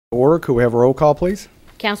Order. Could we have a roll call, please?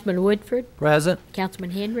 Councilman Woodford. Present.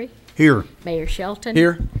 Councilman Henry. Here. Mayor Shelton.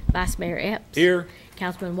 Here. Vice Mayor Epps. Here.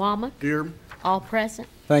 Councilman Walma. Here. All present.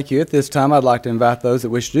 Thank you. At this time, I'd like to invite those that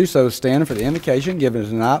wish to do so to stand for the invocation given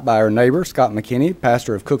tonight by our neighbor, Scott McKinney,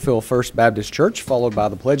 pastor of Cookeville First Baptist Church, followed by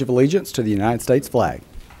the Pledge of Allegiance to the United States flag.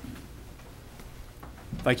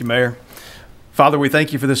 Thank you, Mayor. Father, we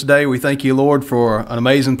thank you for this day. We thank you, Lord, for an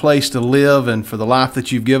amazing place to live and for the life that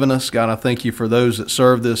you've given us. God, I thank you for those that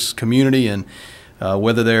serve this community, and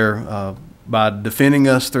whether they're by defending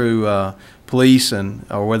us through police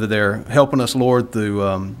or whether they're helping us, Lord, through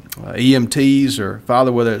EMTs, or,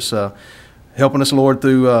 Father, whether it's helping us, Lord,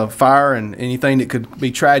 through fire and anything that could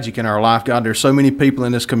be tragic in our life. God, there's so many people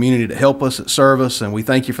in this community that help us, that serve us, and we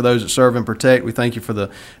thank you for those that serve and protect. We thank you for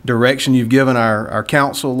the direction you've given our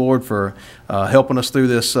council, Lord, for helping us through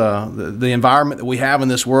this, the environment that we have in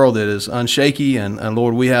this world that is unshaky, and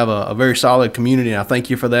Lord, we have a very solid community, and I thank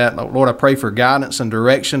you for that. Lord, I pray for guidance and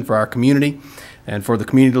direction for our community and for the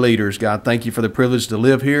community leaders. God, thank you for the privilege to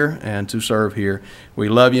live here and to serve here. We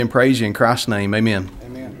love you and praise you in Christ's name. Amen.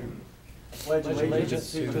 Amen. Pledge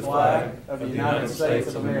allegiance to the flag of the United States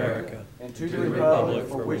of America and to the republic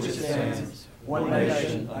for which it stands, one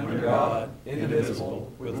nation, under God,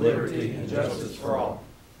 indivisible, with liberty and justice for all.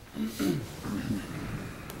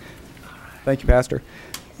 Thank you, Pastor.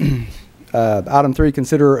 Item 3,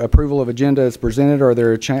 consider approval of agenda as presented. Are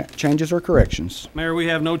there changes or corrections? Mayor, we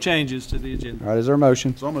have no changes to the agenda. All right, is there a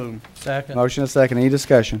motion? So moved. Second. Motion is second. Any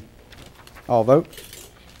discussion? All vote.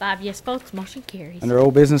 5 yes votes, motion carries. Under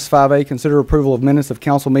old business 5A, consider approval of minutes of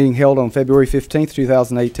council meeting held on February 15th,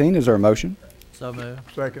 2018. Is there a motion? So moved.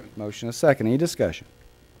 Second. Motion is second. Any discussion?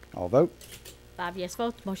 All vote. 5 yes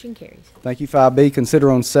votes, motion carries. Thank you. 5B, consider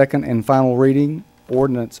on second and final reading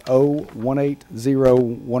ordinance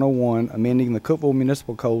O-180101, amending the Cookeville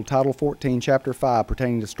Municipal Code, Title 14, Chapter 5,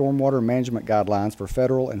 pertaining to stormwater management guidelines for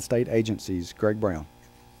federal and state agencies. Greg Brown.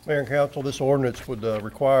 Mayor and Council, this ordinance would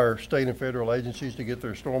require state and federal agencies to get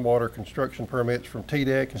their stormwater construction permits from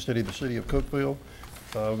TDEC instead of the city of Cookeville.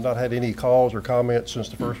 We've not had any calls or comments since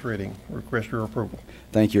the first reading. Request your approval.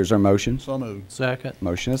 Thank you. Is there a motion? So moved. Second.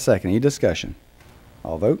 Motion is second. Any discussion?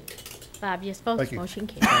 All vote. 5 yes votes, Thank you. motion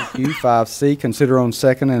carries. Thank you. 5C, consider on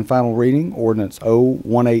second and final reading ordinance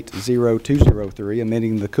O-180203,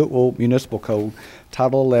 amending the Cookeville Municipal Code,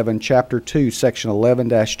 Title 11, Chapter 2, Section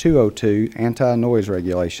 11-202, anti-noise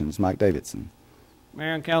regulations. Mike Davidson.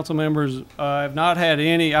 Mayor and council members, I've not had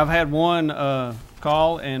any. I've had one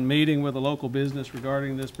call and meeting with a local business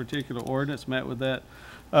regarding this particular ordinance. Met with that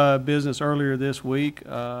business earlier this week,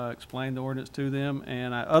 explained the ordinance to them,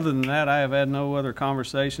 and other than that, I have had no other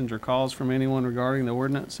conversations or calls from anyone regarding the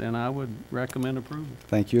ordinance, and I would recommend approval.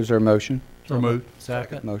 Thank you. Is there a motion? So moved.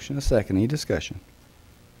 Second. Motion is second. Any discussion?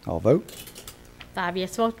 All vote. 5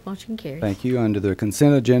 yes votes, motion carries. Thank you. Under the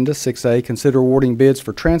consent agenda, 6A, consider awarding bids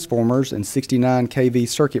for transformers and 69 kV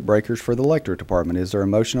circuit breakers for the electric department. Is there a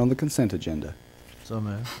motion on the consent agenda? So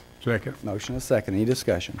moved. Second. Motion is second. Any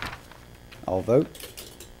discussion? All vote.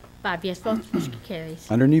 5 yes votes, motion carries.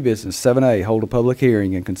 Under new business, 7A, hold a public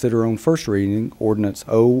hearing and consider on first reading ordinance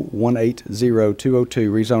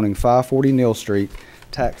O-180202, rezoning 540 Neal Street,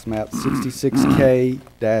 tax map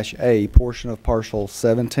 66K-A, portion of parcel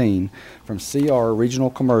 17, from CR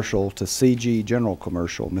Regional Commercial to CG General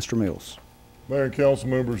Commercial. Mr. Mills. Mayor and council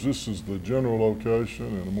members, this is the general location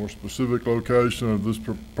and a more specific location of this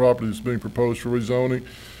property that's being proposed for rezoning.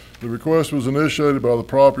 The request was initiated by the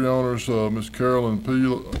property owners, Ms. Carolyn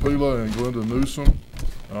Pila and Glenda Newsom.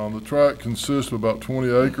 The tract consists of about 20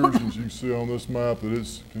 acres. As you can see on this map, that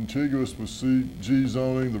it's contiguous with CG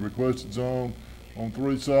zoning, the requested zone, on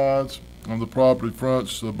 3 sides. On the property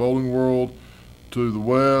fronts, the Bowling World to the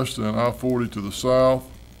west and I-40 to the south.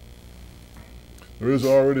 There is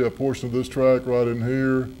already a portion of this tract right in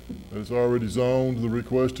here that's already zoned to the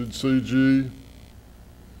requested CG.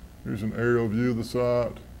 Here's an aerial view of the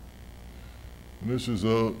site. And this is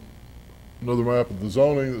another map of the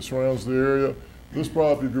zoning that surrounds the area. This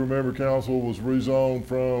property, if you remember, council, was rezoned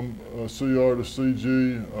from CR to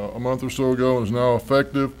CG a month or so ago and is now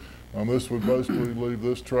effective. This would basically leave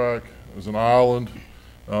this tract as an island.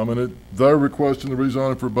 They're requesting the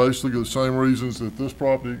rezoning for basically the same reasons that this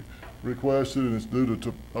property requested, and it's due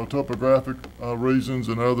to topographic reasons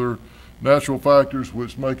and other natural factors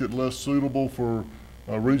which make it less suitable for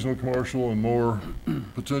regional commercial and more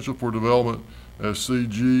potential for development as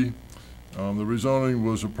CG. The rezoning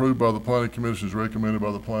was approved by the Planning Commission, as recommended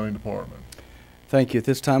by the Planning Department. Thank you. At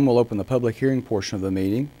this time, we'll open the public hearing portion of the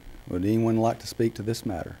meeting. Would anyone like to speak to this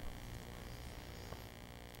matter?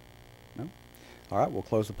 No? All right, we'll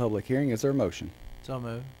close the public hearing. Is there a motion? So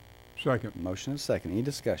moved. Second. Motion is second. Any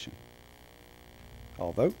discussion?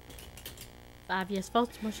 All vote. 5 yes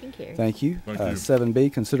votes, motion carries. Thank you. Thank you.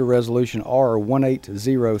 7B, consider resolution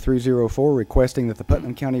R180304 requesting that the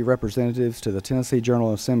Putnam County representatives to the Tennessee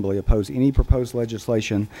General Assembly oppose any proposed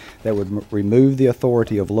legislation that would remove the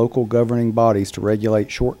authority of local governing bodies to regulate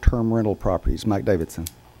short-term rental properties. Mike Davidson.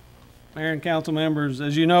 Mayor and council members,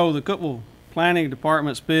 as you know, the Cookeville Planning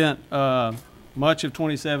Department spent much of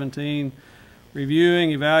 2017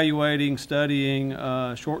 reviewing, evaluating, studying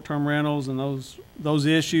short-term rentals and those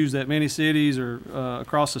issues that many cities are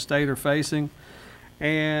across the state are facing.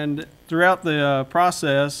 And throughout the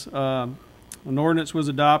process, an ordinance was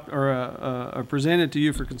adopted or presented to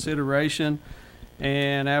you for consideration.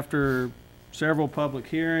 And after several public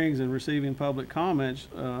hearings and receiving public comments,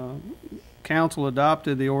 Council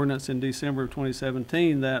adopted the ordinance in December of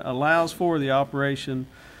 2017 that allows for the operation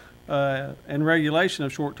and regulation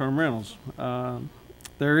of short-term rentals.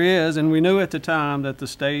 There is, and we knew at the time that the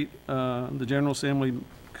state, the General Assembly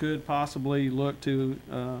could possibly look to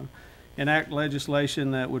enact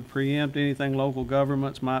legislation that would preempt anything local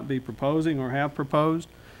governments might be proposing or have proposed.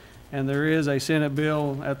 And there is a Senate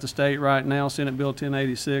bill at the state right now, Senate Bill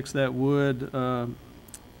 1086, that would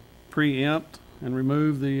preempt and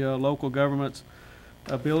remove the local government's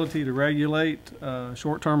ability to regulate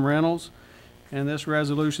short-term rentals. And this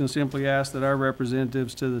resolution simply asks that our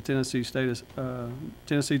representatives to the Tennessee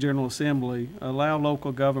General Assembly allow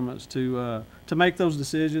local governments to make those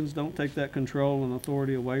decisions. Don't take that control and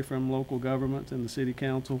authority away from local governments and the city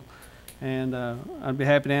council. And I'd be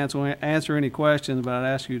happy to answer any questions, but I'd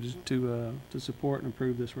ask you to support and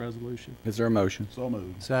approve this resolution. Is there a motion? So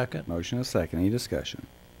moved. Second. Motion is second. Any discussion?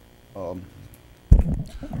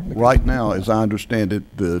 Right now, as I understand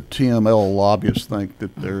it, the TML lobbyists think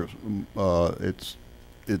that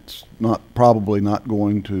it's probably not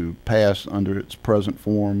going to pass under its present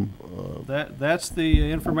form. That's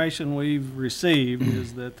the information we've received,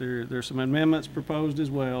 is that there's some amendments proposed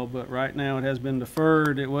as well, but right now it has been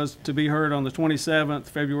deferred. It was to be heard on the 27th,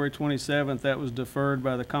 February 27th. That was deferred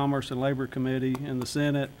by the Commerce and Labor Committee in the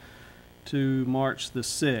Senate to March the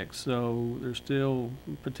 6th. So there's still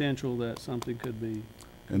potential that something could be.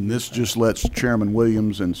 And this just lets Chairman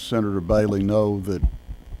Williams and Senator Bailey know that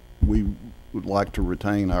we would like to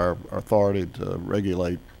retain our authority to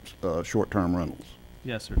regulate short-term rentals.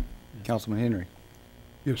 Yes, sir. Councilman Henry.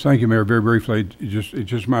 Yes, thank you, Mayor. Very briefly, it's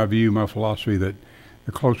just my view, my philosophy that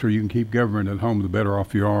the closer you can keep government at home, the better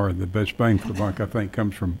off you are, and the best bang for the buck, I think,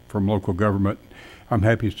 comes from local government. I'm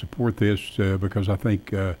happy to support this because I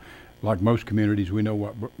think, like most communities, we know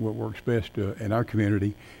what works best in our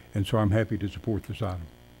community, and so I'm happy to support this item.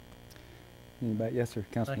 Anybody? Yes, sir.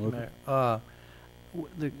 Councilman Thank you,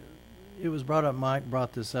 Mayor. It was brought up, Mike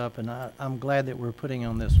brought this up, and I'm glad that we're putting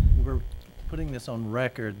this on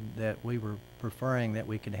record that we were preferring that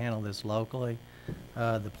we could handle this locally.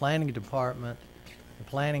 The planning department, the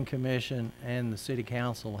planning commission, and the city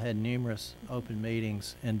council had numerous open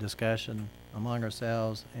meetings and discussion among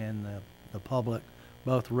ourselves and the public,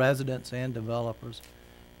 both residents and developers.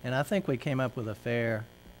 And I think we came up with a fair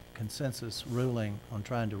consensus ruling on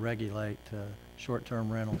trying to regulate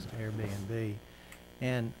short-term rentals, Airbnb.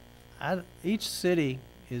 And each city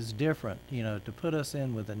is different. You know, to put us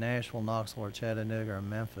in with a Nashville, Knoxville, or Chattanooga, or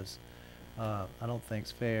Memphis, I don't think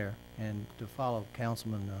is fair. And to follow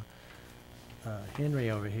Councilman Henry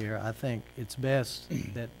over here, I think it's best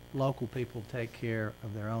that local people take care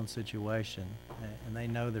of their own situation, and they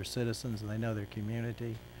know their citizens and they know their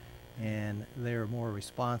community, and they're more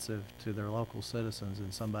responsive to their local citizens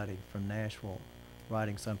than somebody from Nashville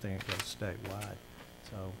writing something that goes statewide.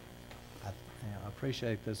 So I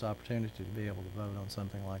appreciate this opportunity to be able to vote on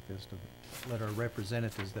something like this, to let our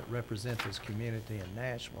representatives that represent this community in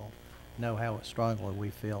Nashville know how strongly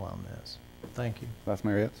we feel on this. Thank you. Vice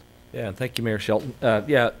Mayor Epps. Yeah, thank you, Mayor Shelton.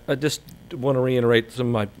 I just want to reiterate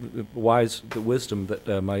some of my wisdom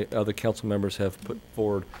that my other council members have put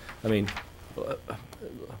forward. I mean,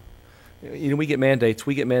 you know, we get mandates.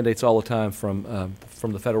 We get mandates all the time from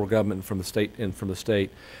the federal government and from the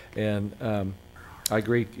state. And I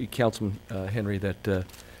agree, Councilman Henry, that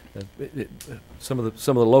some of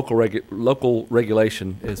the local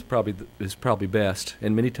regulation is probably best,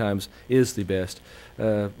 and many times is the best.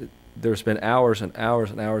 There's been hours and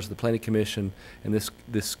hours and hours the Planning Commission and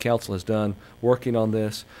this council has done working on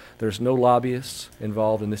this. There's no lobbyists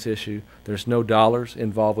involved in this issue. There's no dollars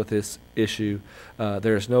involved with this issue.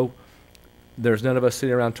 There's none of us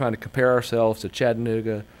sitting around trying to compare ourselves to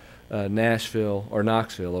Chattanooga, Nashville, or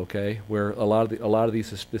Knoxville, okay, where a lot of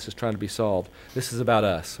this is trying to be solved. This is about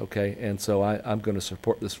us, okay, and so I'm going to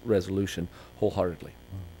support this resolution wholeheartedly.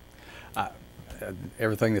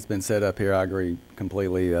 everything that's been said up here, I agree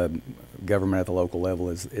completely. Government at the local level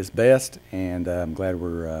is best, and I'm glad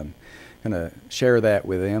we're going to share that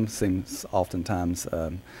with them. Seems oftentimes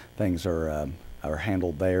things are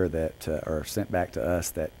handled there that are sent back to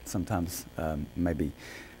us that sometimes maybe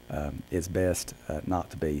is best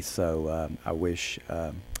not to be. So I wish,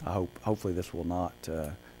 hopefully this will not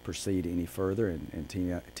proceed any further, and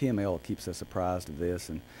TML keeps us apprised of this,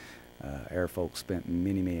 and our folks spent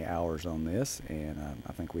many hours on this, and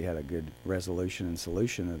I think we had a good resolution and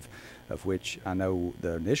solution of which I know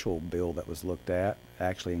the initial bill that was looked at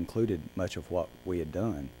actually included much of what we had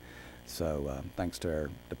done. So thanks to our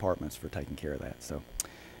departments for taking care of that. So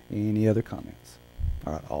any other comments?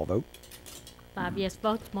 All right, all vote. 5 yes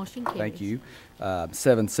votes, motion carries. Thank you.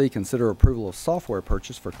 7C, consider approval of software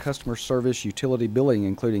purchase for customer service utility billing,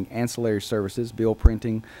 including ancillary services, bill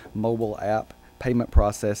printing, mobile app, payment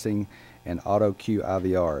processing, and auto queue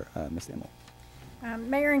IVR. Ms. Emmel.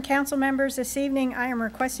 Mayor and council members, this evening I am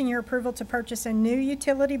requesting your approval to purchase a new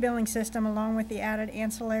utility billing system along with the added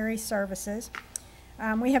ancillary services.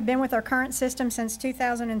 We have been with our current system since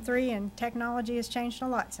 2003, and technology has changed a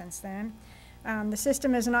lot since then. The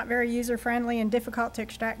system is not very user-friendly and difficult to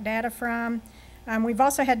extract data from. We've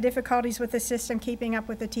also had difficulties with the system keeping up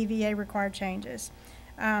with the TVA required changes.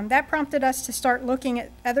 That prompted us to start looking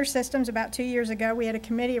at other systems about 2 years ago. We had a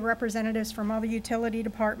committee of representatives from all the utility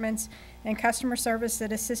departments and customer service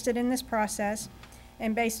that assisted in this process.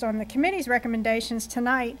 And based on the committee's recommendations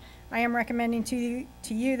tonight, I am recommending to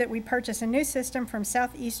you that we purchase a new system from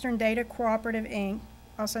Southeastern Data Cooperative, Inc.,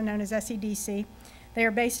 also known as SEDC. They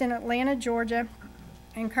are based in Atlanta, Georgia,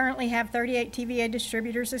 and currently have 38 TVA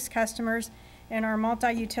distributors as customers and are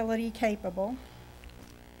multi-utility capable.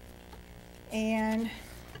 And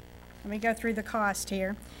let me go through the cost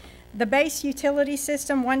here. The base utility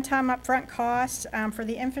system one-time upfront cost for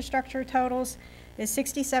the infrastructure totals is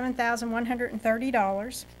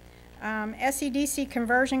 $67,130. SEDC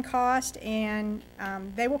conversion cost, and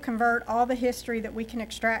they will convert all the history that we can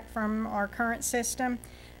extract from our current system,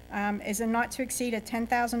 is a not to exceed of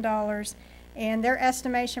 $10,000, and their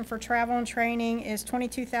estimation for travel and training is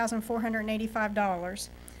 $22,485.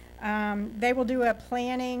 They will do a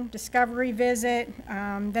planning discovery visit,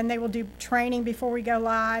 then they will do training before we go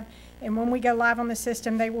live, and when we go live on the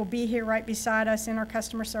system, they will be here right beside us in our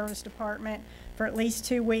customer service department for at least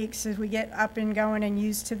 2 weeks as we get up and going and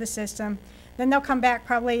used to the system. Then they'll come back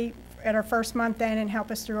probably at our first month end and help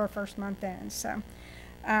us through our first month end. So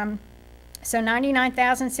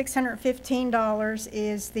 $99,615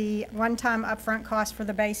 is the one-time upfront cost for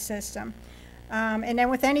the base system. And then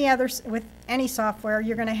with any software,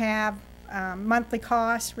 you're going to have monthly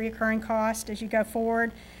costs, reoccurring costs as you go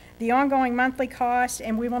forward. The ongoing monthly cost,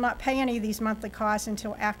 and we will not pay any of these monthly costs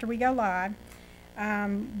until after we go live.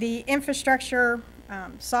 The infrastructure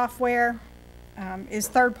software is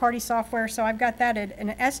third-party software, so I've got that at an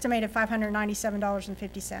estimated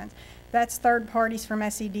 $597.50. That's third parties from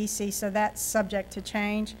SEDC, so that's subject to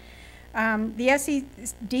change. The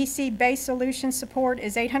SEDC base solution support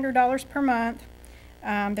is $800 per month.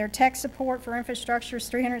 Their tech support for infrastructure is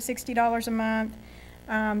 $360 a month.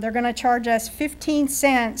 They're going to charge us 15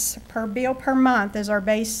 cents per bill per month as our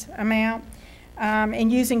base amount.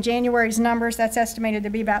 And using January's numbers, that's estimated to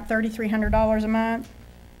be about $3,300 a month.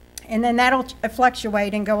 And then that'll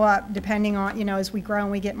fluctuate and go up depending on, you know, as we grow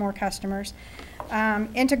and we get more customers.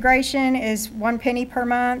 Integration is 1 penny per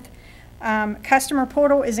month. Customer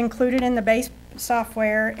portal is included in the base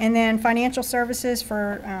software, and then financial services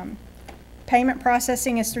for payment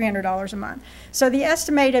processing is $300 a month. So the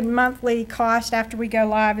estimated monthly cost after we go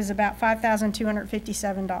live is about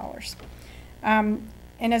 $5,257.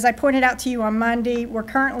 And as I pointed out to you on Monday, we're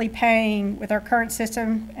currently paying, with our current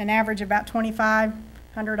system, an average about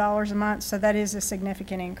 $2,500 a month, so that is a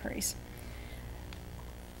significant increase.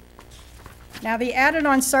 Now, the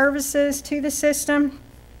added-on services to the system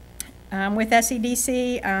with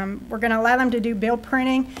SEDC, we're going to allow them to do bill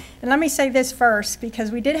printing. And let me say this first,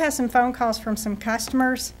 because we did have some phone calls from some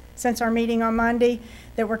customers since our meeting on Monday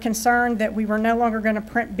that were concerned that we were no longer going to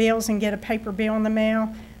print bills and get a paper bill in the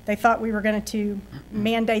mail. They thought we were going to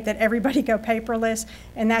mandate that everybody go paperless,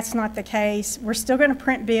 and that's not the case. We're still going to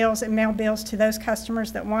print bills and mail bills to those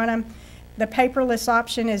customers that want them. The paperless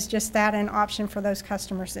option is just that, an option for those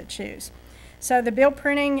customers that choose. So the bill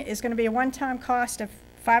printing is going to be a one-time cost of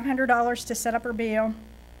 $500 to set up our bill,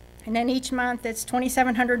 and then each month it's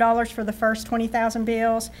 $2,700 for the first 20,000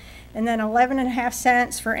 bills, and then 11.5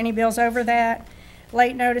 cents for any bills over that.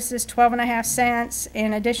 Late notices 12.5 cents,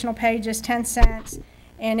 and additional pages 10 cents.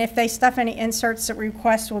 And if they stuff any inserts that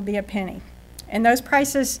request will be a penny. And those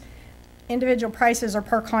prices individual prices are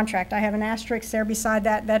per contract. I have an asterisk there beside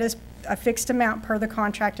that. That is a fixed amount per the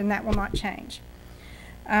contract, and that will not change.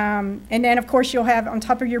 And then, of course, you'll have, on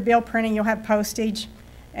top of your bill printing, you'll have postage,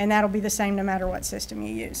 and that'll be the same no matter what system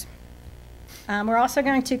you use. We're also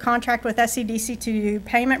going to contract with SCDC to do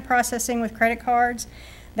payment processing with credit cards.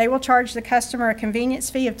 They will charge the customer a convenience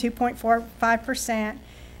fee of 2.45%.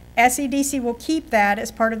 SCDC will keep that as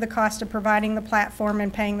part of the cost of providing the platform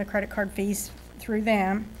and paying the credit card fees through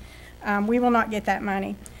them. We will not get that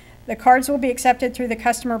money. The cards will be accepted through the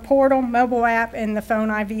customer portal, mobile app, and the phone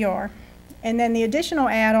IVR. And then the additional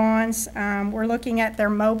add-ons, we're looking at their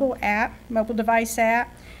mobile app, mobile device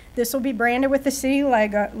app. This will be branded with the city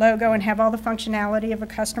logo and have all the functionality of a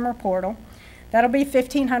customer portal. That'll be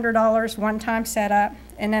 $1,500 one-time setup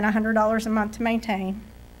and then $100 a month to maintain.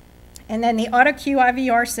 And then the auto queue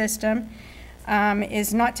IVR system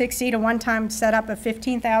is not to exceed a one-time setup of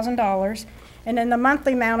 $15,000. And then the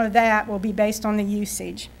monthly amount of that will be based on the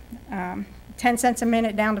usage. 10 cents a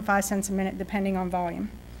minute down to 5 cents a minute depending on volume.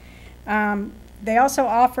 They also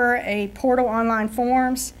offer a portal online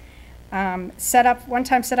forms. One-time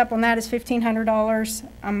setup on that is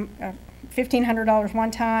 $1,500. $1,500 one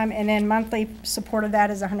time, and then monthly support of that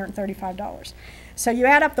is $135. So you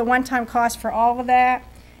add up the one-time cost for all of that,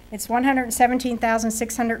 it's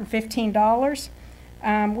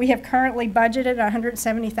 $117,615. We have currently budgeted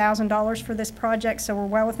 $170,000 for this project, so we're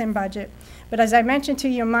well within budget. But as I mentioned to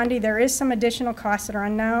you on Monday, there is some additional costs that are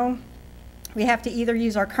unknown. We have to either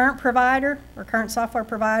use our current provider, or current software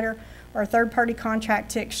provider, or a third-party contract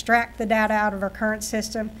to extract the data out of our current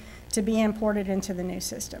system to be imported into the new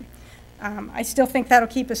system. I still think that'll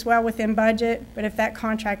keep us well within budget, but if that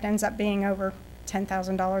contract ends up being over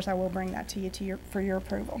 $10,000, I will bring that to you for your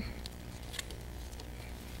approval.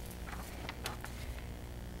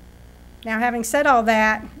 Now, having said all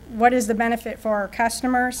that, what is the benefit for our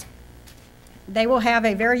customers? They will have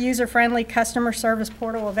a very user-friendly customer service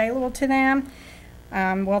portal available to them.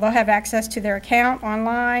 They'll have access to their account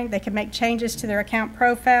online. They can make changes to their account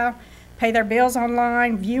profile, pay their bills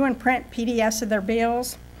online, view and print PDFs of their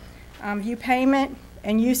bills, view payment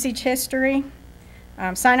and usage history,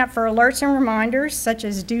 sign up for alerts and reminders such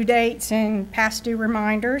as due dates and past due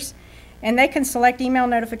reminders, and they can select email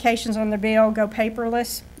notifications on their bill, go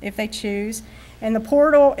paperless if they choose, and the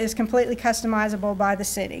portal is completely customizable by the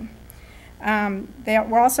city.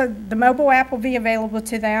 The mobile app will be available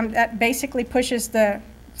to them. That basically pushes the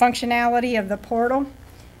functionality of the portal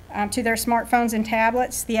to their smartphones and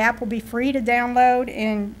tablets. The app will be free to download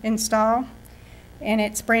and install, and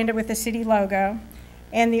it's branded with the city logo.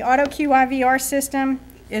 And the auto queue IVR system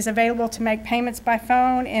is available to make payments by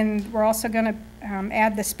phone, and we're also going to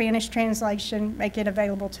add the Spanish translation, make it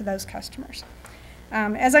available to those customers.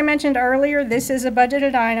 As I mentioned earlier, this is a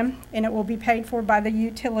budgeted item, and it will be paid for by the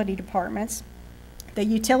utility departments. The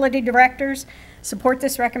utility directors support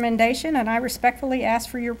this recommendation, and I respectfully ask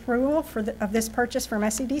for your approval of this purchase from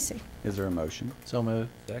SCDC. Is there a motion? So moved.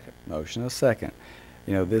 Second. Motion, a second.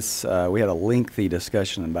 You know, this, we had a lengthy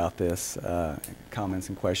discussion about this, comments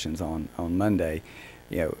and questions on Monday.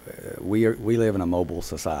 You know, we live in a mobile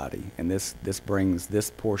society, and this brings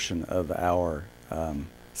this portion of our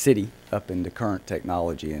city up into current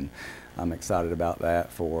technology, and I'm excited about that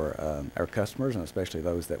for our customers, and especially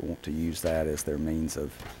those that want to use that as their means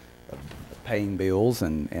of paying bills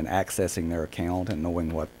and accessing their account and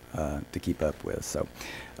knowing what to keep up with. So,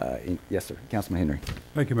 yes, sir. Councilman Henry.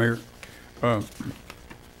 Thank you, Mayor.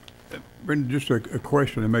 Brendan, just a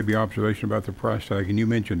question and maybe observation about the price tag. And you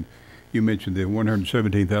mentioned the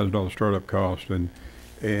 $117,000 startup cost, and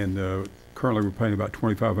currently we're paying about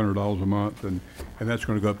 $2,500 a month, and that's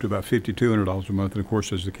going to go up to about $5,200 a month. And of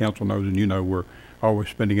course, as the council knows, and you know, we're always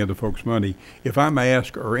spending other folks' money. If I'm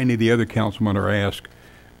asked, or any of the other councilmen are asked,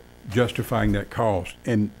 justifying that cost,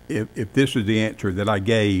 and if this is the answer that I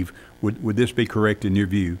gave, would this be correct in your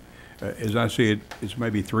view? As I see it, it's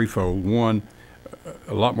maybe threefold. One,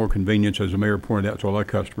 a lot more convenience, as the mayor pointed out to all our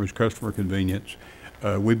customers, customer convenience.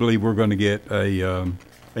 We believe we're going to get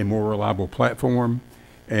a more reliable platform,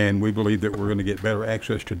 and we believe that we're going to get better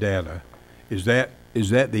access to data. Is that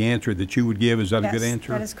the answer that you would give? Is that a good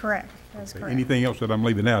answer? Yes, that is correct. That is correct. Anything else that I'm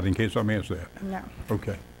leaving out in case I'm asked that? No.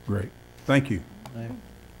 Okay, great. Thank you.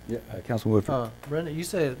 Yeah, Councilman Woodford. Brenda, you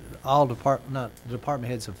said all department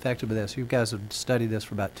heads affected by this. You guys have studied this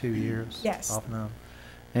for about 2 years? Yes. Off and on.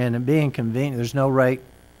 And it being convenient, there's no rate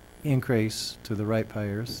increase to the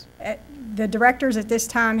ratepayers. The directors at this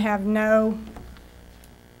time have no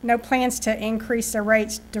plans to increase their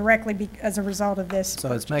rates directly as a result of this.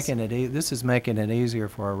 So it's making it this is making it easier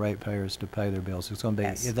for our ratepayers to pay their bills. It's going to be,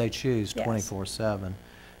 Yes. if they choose, Yes. 24/7.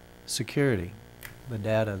 Security. the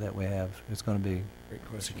data that we have is going to be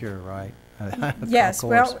secure, right? Yes, Of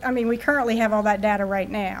well, course. I mean, we currently have all that data right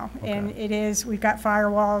now, and Okay. we've got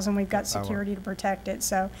firewalls and we've got Firewall. security to protect it,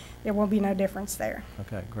 so there will be no difference there.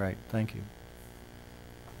 Okay, great. Thank you.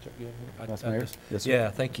 Vice Mayor? Yes, sir. Yeah,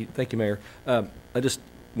 thank you, Mayor. I just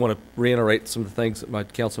want to reiterate some of the things that my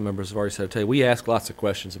council members have already said. I tell you, we ask lots of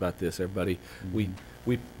questions about this, everybody.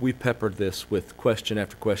 We peppered this with question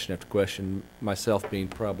after question after question, myself being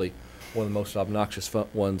probably one of the most obnoxious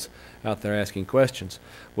ones out there asking questions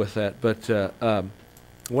with that. But I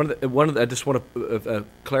just want to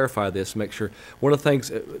clarify this, make sure. One of the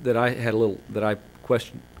things that I had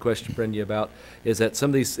question bring you about is that some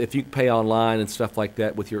of these, if you pay online and stuff like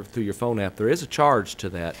that with through your phone app, there is a charge to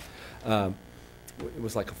that. It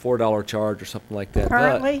was like a $4 charge or something like that.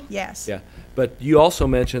 Currently, yes. Yeah, but you also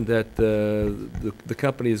mentioned that the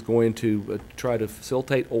company is going to try to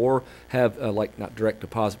facilitate or have like not direct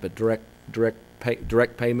deposit, but direct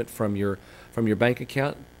payment from your bank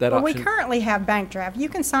account. That Well, option. we currently have bank draft. You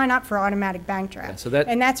can sign up for automatic bank draft, so that-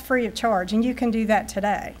 and that's free of charge, and you can do that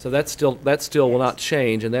today. So that still will not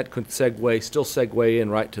change, and that could segue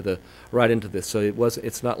in right into this. So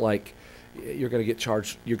it's not like you're going to get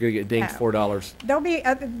charged. You're going to get dinged No. $4. There'll be,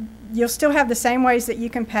 you'll still have the same ways that you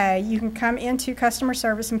can pay. You can come into customer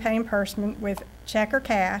service and pay in person with check or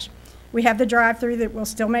cash. We have the drive-through that will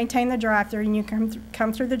still maintain the drive-through, and you can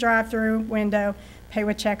come through the drive-through window, pay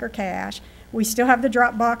with check or cash. We still have the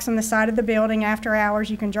drop box on the side of the building after hours.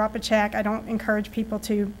 You can drop a check. I don't encourage people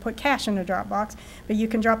to put cash in the drop box, but you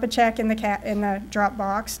can drop a check in the drop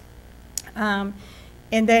box.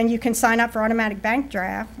 And then you can sign up for automatic bank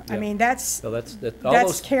draft. I mean, that's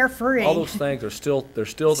carefree. All those things are still there.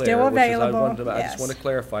 Still available, I just yes. want to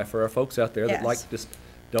clarify for our folks out there that Yes.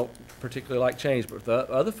 don't particularly like change, but the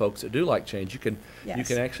other folks that do like change, you can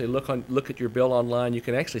Yes. actually look at your bill online. You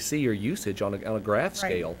can actually see your usage on a graph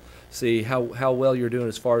Right. scale. See how well you're doing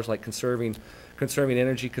as far as like conserving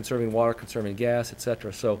energy, conserving water, conserving gas,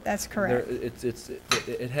 etc. So That's correct. It's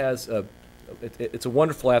a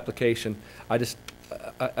wonderful application. I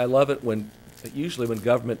love it usually when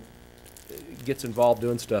government gets involved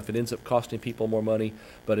doing stuff, it ends up costing people more money.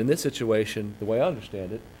 But in this situation, the way I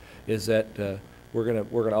understand it, is that we're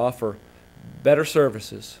gonna offer better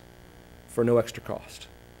services for no extra cost,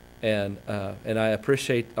 and I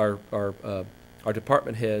appreciate our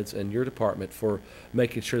department heads and your department for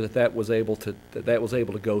making sure that was able to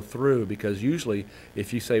go through, because usually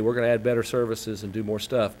if you say we're going to add better services and do more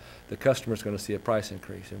stuff, the customer's going to see a price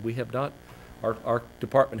increase, and we have not. Our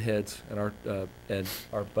department heads and our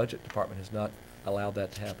budget department has not allowed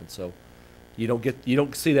that to happen. So you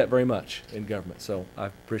don't see that very much in government. So I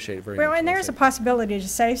appreciate it very much. Well, and there's a possibility to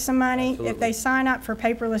save some money. Absolutely. If they sign up for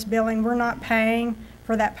paperless billing, we're not paying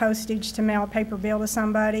for that postage to mail a paper bill to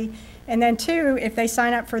somebody. And then two, if they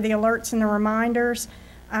sign up for the alerts and the reminders,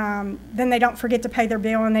 then they don't forget to pay their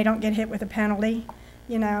bill and they don't get hit with a penalty,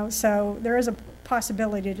 so there is a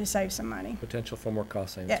possibility to save some money. Potential for more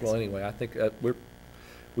cost savings. Yes. Well, anyway, I think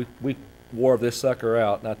we wore this sucker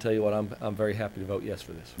out, and I tell you what, I'm very happy to vote yes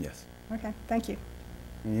for this. Yes. Okay, thank you.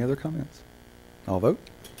 Any other comments? I'll vote.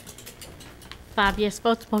 5 yes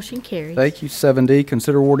votes, motion carries. Thank you. 7D,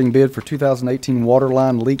 consider awarding bid for 2018 water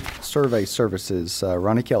line leak survey services.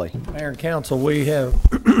 Ronnie Kelly. Mayor and council, we have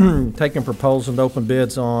taken proposals and open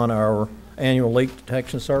bids on our annual leak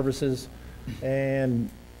detection services and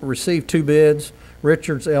received 2 bids.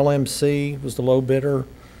 Richards LMC was the low bidder,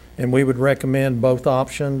 and we would recommend both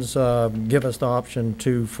options. Give us the option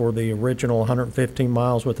for the original 115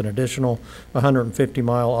 miles with an additional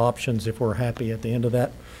 150-mile options if we're happy at the end of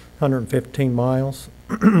that 115 miles.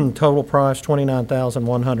 Total price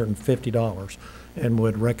 $29,150, and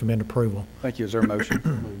would recommend approval. Thank you. Is there a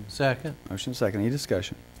motion? Second. Motion second. Any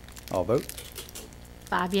discussion? I'll vote.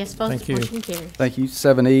 5 yes votes, Thank you. motion carries. Thank you.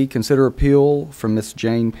 7E, consider appeal from Ms.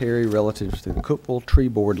 Jane Perry relative to the Cookeville Tree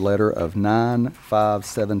Board letter of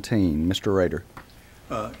 9/5/17. Mr. Rader.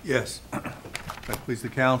 Yes. Please the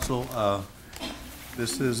council.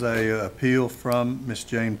 This is a appeal from Ms.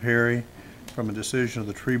 Jane Perry from a decision of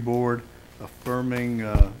the tree board affirming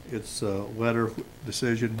its letter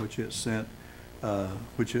decision which it sent,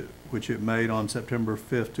 which it made on September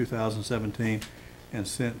 5th, 2017, and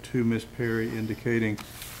sent to Ms. Perry indicating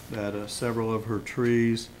that several of her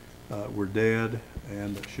trees were dead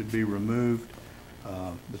and should be removed.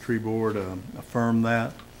 The tree board affirmed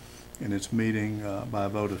that in its meeting by a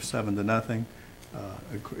vote of 7-0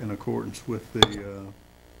 in accordance with the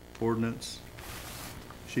ordinance.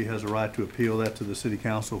 She has a right to appeal that to the city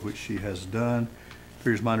council, which she has done.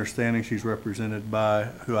 Here's my understanding, she's represented by,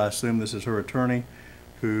 who I assume this is her attorney,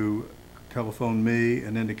 who telephoned me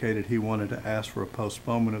and indicated he wanted to ask for a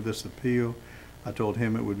postponement of this appeal. I told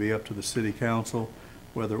him it would be up to the city council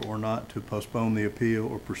whether or not to postpone the appeal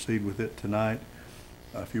or proceed with it tonight.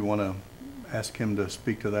 If you want to ask him to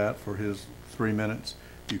speak to that for his 3 minutes,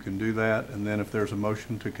 you can do that. And then if there's a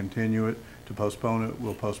motion to continue it, to postpone it,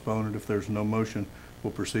 we'll postpone it. If there's no motion,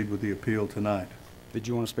 we'll proceed with the appeal tonight. Did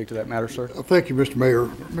you want to speak to that matter, sir? Thank you, Mr. Mayor.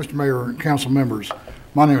 Mr. Mayor and council members,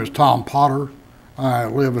 my name is Tom Potter. I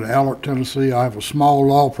live in Allert, Tennessee. I have a small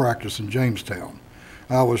law practice in Jamestown.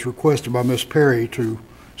 I was requested by Ms. Perry to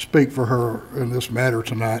speak for her in this matter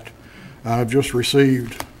tonight. I've just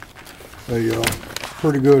received a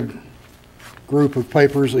pretty good group of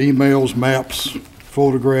papers, emails, maps,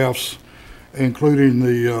 photographs, including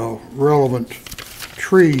the relevant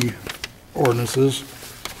tree ordinances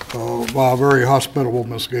by a very hospitable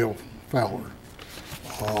Ms. Gail Fowler.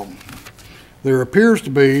 There appears to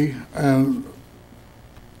be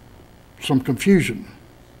some confusion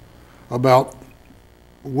about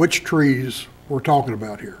which trees we're talking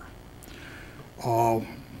about here.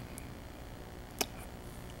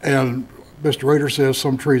 And Mr. Rader says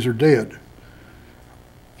some trees are dead.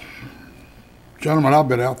 Gentlemen, I've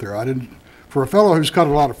been out there. For a fellow who's cut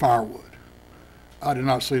a lot of firewood, I did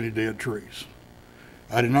not see any dead trees.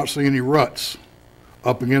 I did not see any ruts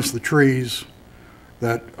up against the trees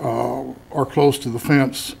that are close to the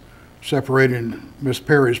fence separating Miss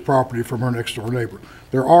Perry's property from her next door neighbor.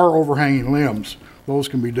 There are overhanging limbs. Those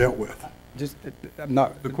can be dealt with.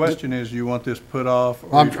 The question is, you want this put off?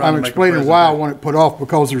 Or I'm explaining why I want it put off,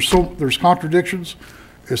 because there's contradictions.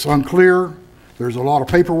 It's unclear. There's a lot of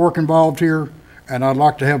paperwork involved here, and I'd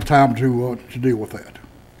like to have time to deal with that.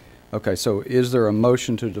 Okay, so is there a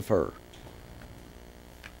motion to defer?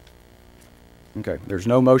 Okay, there's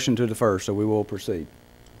no motion to defer, so we will proceed.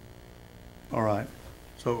 All right.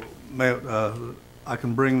 So, I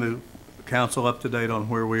can bring the council up to date on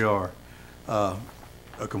where we are. A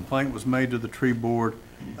complaint was made to the tree board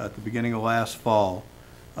at the beginning of last fall.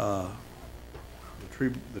 The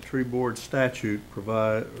tree board statute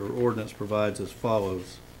ordinance provides as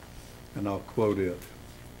follows, and I'll quote it.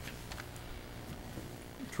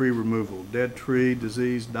 Tree removal: dead tree,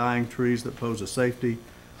 diseased, dying trees that pose a safety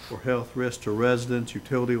or health risk to residents,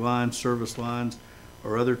 utility lines, service lines,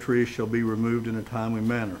 or other trees shall be removed in a timely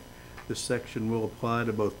manner. This section will apply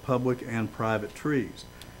to both public and private trees.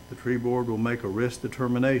 The tree board will make a risk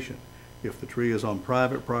determination. If the tree is on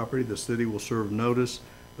private property, the city will serve notice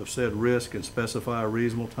of said risk and specify a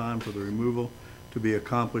reasonable time for the removal to be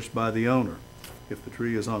accomplished by the owner. If the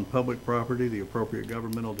tree is on public property, the appropriate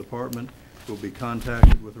governmental department will be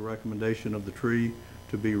contacted with a recommendation of the tree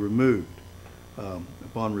to be removed.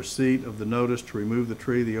 Upon receipt of the notice to remove the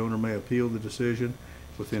tree, the owner may appeal the decision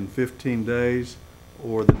within 15 days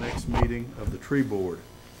or the next meeting of the tree board.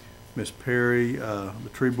 Ms. Perry, the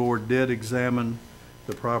tree board did examine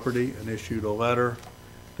the property and issued a letter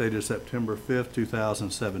dated September 5th,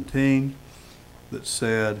 2017 that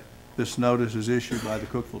said, this notice is issued by the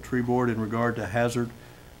Cookeville Tree Board in regard to hazard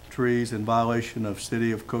trees in violation of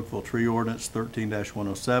City of Cookeville Tree Ordinance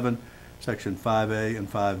 13-107, Section 5A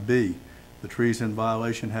and 5B. The trees in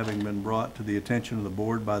violation having been brought to the attention of the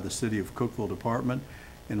board by the City of Cookeville Department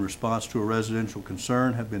in response to a residential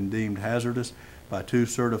concern have been deemed hazardous by 2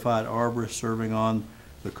 certified arborists serving on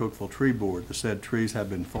the Cookeville Tree Board. The said trees have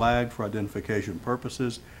been flagged for identification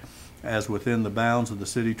purposes. As within the bounds of the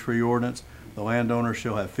city tree ordinance, the landowner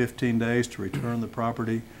shall have 15 days to return the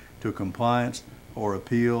property to compliance or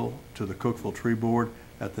appeal to the Cookeville Tree Board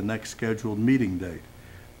at the next scheduled meeting date.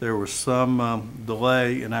 There was some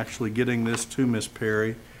delay in actually getting this to Ms.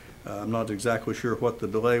 Perry. I'm not exactly sure what the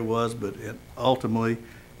delay was, but ultimately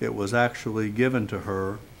it was actually given to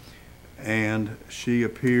her, and she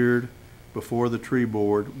appeared before the tree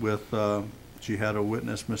board with, she had a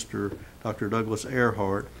witness, Dr. Douglas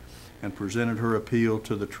Earhart, and presented her appeal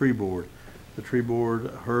to the tree board. The tree board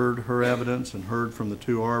heard her evidence and heard from the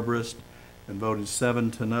 2 arborists and voted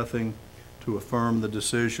 7-0 to affirm the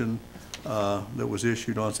decision that was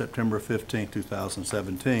issued on September 15,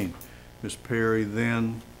 2017. Ms. Perry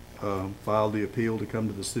then filed the appeal to come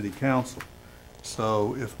to the city council.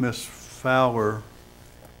 So if Ms. Fowler,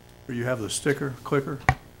 you have the sticker, clicker?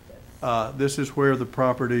 This is where the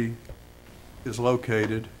property is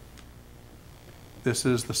located. This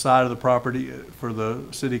is the side of the property for the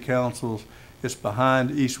city councils. It's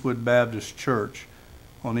behind Eastwood Baptist Church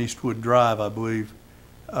on Eastwood Drive, I believe.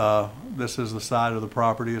 This is the side of the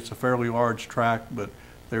property. It's a fairly large tract, but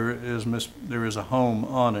there is a home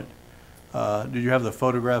on it. Did you have the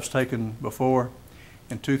photographs taken before?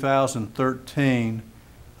 In 2013,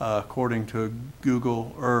 according to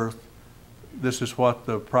Google Earth, this is what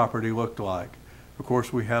the property looked like. Of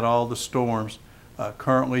course, we had all the storms.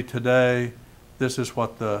 Currently today, this is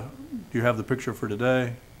what do you have the picture for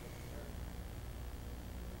today?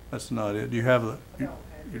 That's not it. Do you have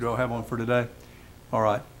you don't have one for today? All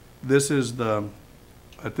right. This is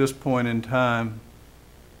at this point in time,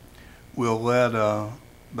 we'll let the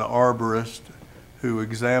arborist who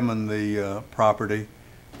examined the property,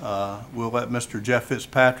 we'll let Mr. Jeff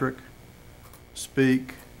Fitzpatrick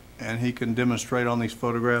speak, and he can demonstrate on these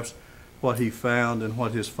photographs what he found and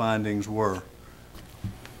what his findings were.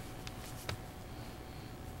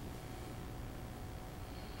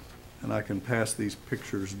 And I can pass these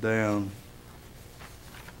pictures down.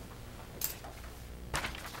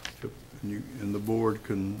 And the board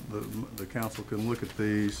can, the council can look at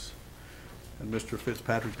these. And Mr.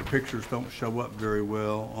 Fitzpatrick, the pictures don't show up very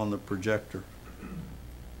well on the projector.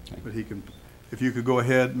 Okay. But he can, if you could go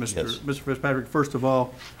ahead, Mr. Yes. Mr. Fitzpatrick, first of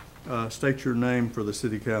all, state your name for the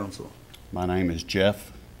city council. My name is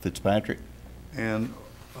Jeff Fitzpatrick. And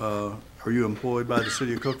are you employed by the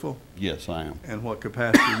city of Cookeville? Yes, I am. And what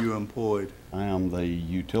capacity are you employed? I am the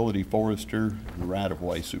utility forester and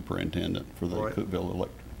right-of-way superintendent for the Right. Cookeville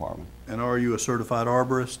Electric Department. And are you a certified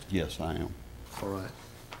arborist? Yes, I am. All right.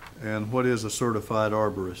 And what is a certified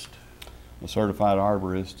arborist? A certified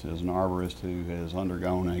arborist is an arborist who has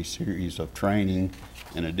undergone a series of training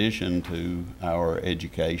in addition to our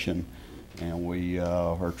education, and we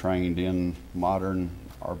are trained in modern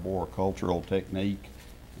arboricultural technique,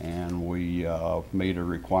 and we meet a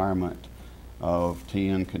requirement of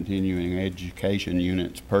 10 continuing education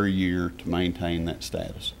units per year to maintain that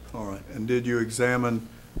status. All right. And did you examine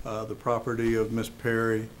the property of Ms.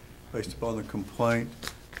 Perry based upon the complaint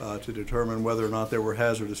to determine whether or not there were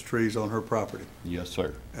hazardous trees on her property? Yes,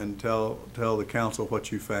 sir. And tell the council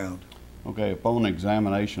what you found. Okay, upon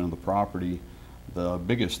examination of the property, the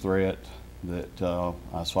biggest threat that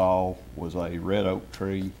I saw was a red oak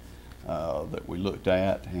tree that we looked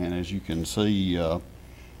at, and as you can see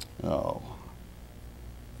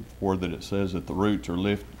where that it says that the roots are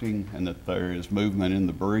lifting and that there is movement in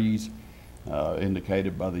the breeze,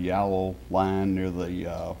 indicated by the yellow line near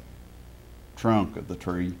the trunk of the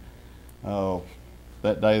tree.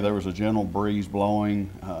 That day there was a gentle breeze blowing.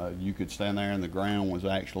 You could stand there and the ground was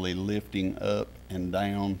actually lifting up and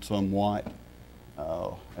down somewhat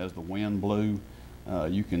as the wind blew.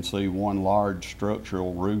 You can see one large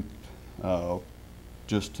structural root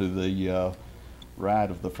just to the right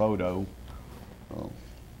of the photo.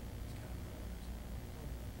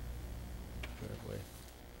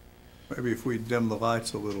 Maybe if we dim the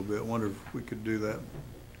lights a little bit, wonder if we could do that.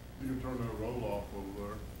 You can turn that roll off over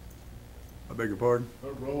there. I beg your pardon?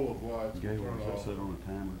 That roll of lights can turn off. Set on a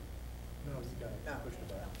timer. No, you got it. Push it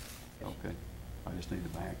back. Okay. I just need to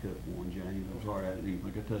back up one, James. I'm sorry I didn't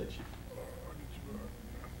even think I touched you.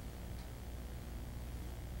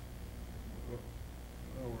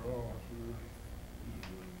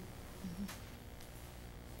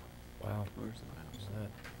 Wow. Where's the mouse?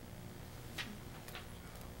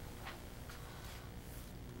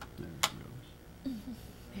 There it goes.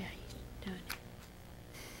 Yeah, he's doing it.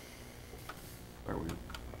 There we go.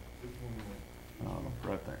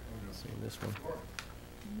 Right there. See this one?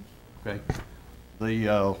 Okay.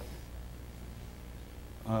 The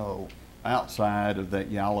outside of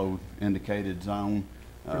that yellow indicated zone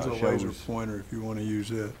There's a shows. laser pointer if you want to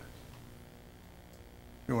use it.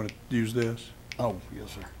 You want to use this? Oh,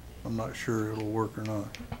 yes, sir. I'm not sure it'll work or not.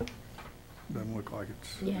 Doesn't look like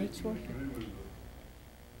it's. Yeah, it's working.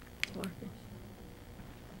 It's working.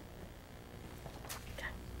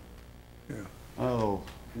 Yeah. Oh,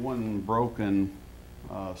 one broken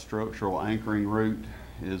structural anchoring root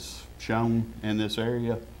is shown in this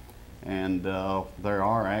area, and there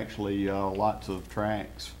are actually lots of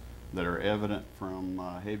tracks that are evident from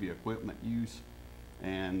heavy equipment use,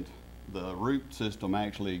 and the root system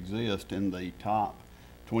actually exists in the top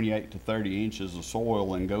 28 to 30 inches of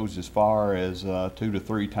soil and goes as far as 2 to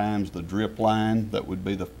 3 times the drip line that would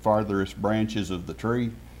be the farthest branches of the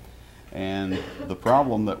tree. And the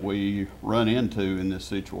problem that we run into in this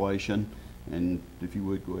situation, and if you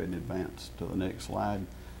would go ahead and advance to the next slide,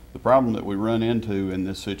 the problem that we run into in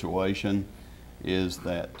this situation is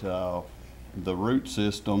that the root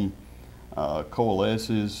system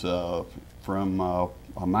coalesces from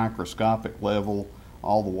a microscopic level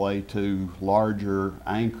all the way to larger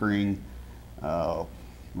anchoring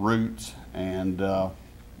roots, and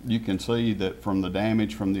you can see that from the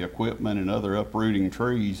damage from the equipment and other uprooting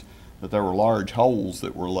trees that there were large holes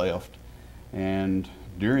that were left. And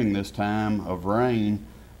during this time of rain,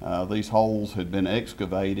 these holes had been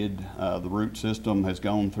excavated. The root system has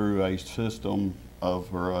gone through a system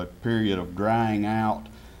or a period of drying out,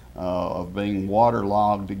 of being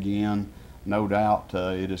waterlogged again. No doubt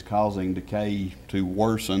it is causing decay to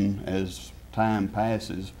worsen as time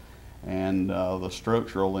passes, and the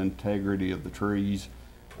structural integrity of the trees,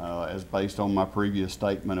 as based on my previous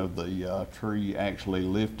statement of the tree actually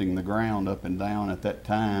lifting the ground up and down at that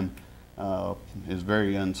time, is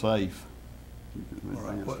very unsafe. All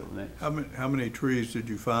right. How many trees did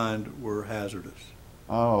you find were hazardous?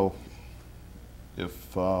 Oh,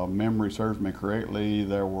 if memory serves me correctly,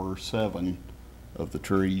 there were 7 of the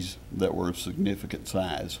trees that were of significant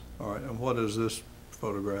size. All right, and what does this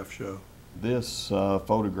photograph show? This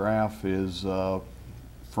photograph is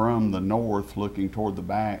from the north, looking toward the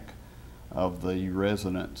back of the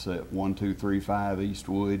residence at 1235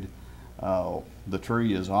 Eastwood. The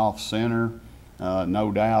tree is off center.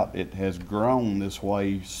 No doubt it has grown this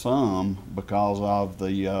way some because of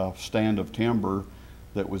the stand of timber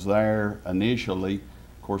that was there initially.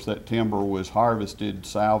 Of course, that timber was harvested,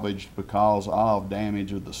 salvaged because of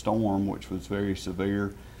damage of the storm, which was very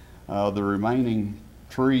severe. The remaining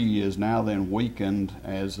tree is now then weakened,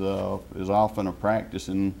 as is often a practice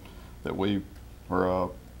in that we,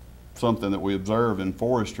 or something that we observe in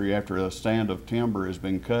forestry. After a stand of timber has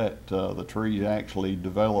been cut, the trees actually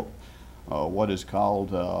develop what is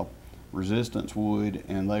called resistance wood,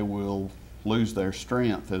 and they will lose their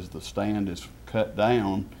strength as the stand is cut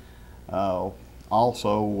down.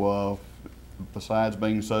 Also, besides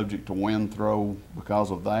being subject to wind throw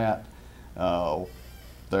because of that,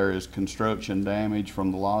 there is construction damage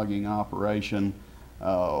from the logging operation,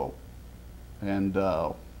 and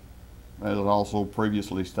as also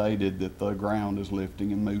previously stated, that the ground is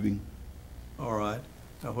lifting and moving. All right.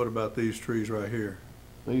 Now what about these trees right here?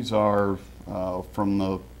 These are from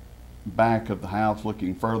the back of the house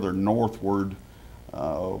looking further northward,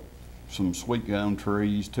 some sweet gum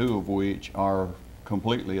trees, 2 of which are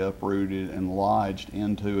completely uprooted and lodged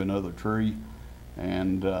into another tree,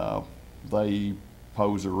 and they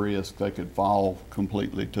pose a risk. They could fall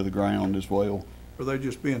completely to the ground as well. Are they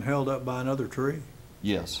just being held up by another tree?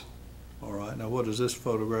 Yes. All right. Now what does this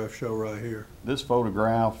photograph show right here? This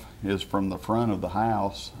photograph is from the front of the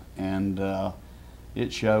house, and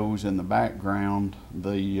it shows in the background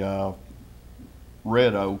the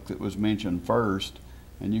red oak that was mentioned first,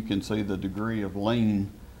 and you can see the degree of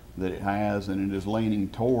lean that it has, and it is leaning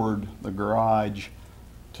toward the garage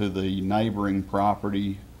to the neighboring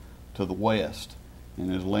property to the west,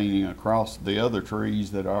 and is leaning across. The other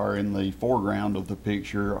trees that are in the foreground of the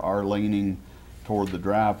picture are leaning toward the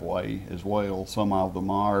driveway as well. Some of them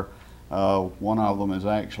are. One of them is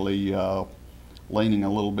actually leaning a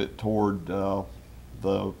little bit toward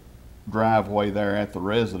the driveway there at the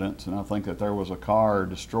residence, and I think that there was a car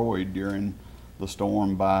destroyed during the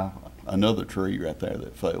storm by another tree right there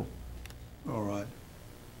that fell. All right.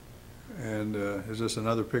 And is this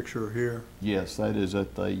another picture here? Yes, that is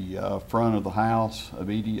at the front of the house,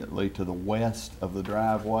 immediately to the west of the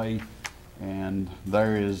driveway, and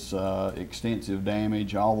there is extensive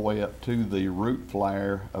damage all the way up to the root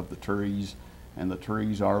flare of the trees, and the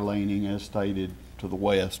trees are leaning, as stated, to the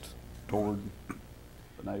west toward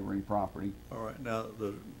the neighboring property. All right. Now,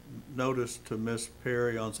 the notice to Ms.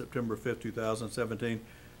 Perry on September 5th, 2017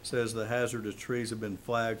 says the hazardous trees have been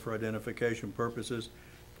flagged for identification purposes.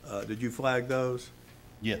 Did you flag those?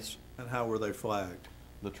 Yes. And how were they flagged?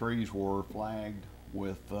 The trees were flagged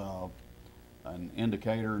with an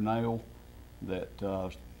indicator nail, that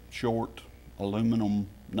short aluminum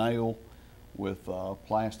nail with a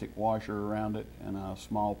plastic washer around it, and a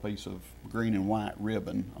small piece of green and white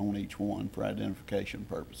ribbon on each one for identification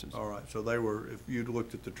purposes. All right. So they were, if you'd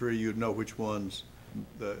looked at the tree, you'd know which ones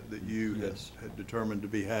that you Yes. had determined to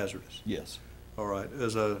be hazardous. Yes. All right.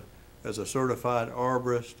 As a certified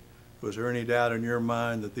arborist, was there any doubt in your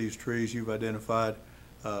mind that these trees you've identified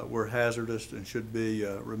were hazardous and should be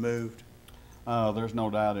removed? There's no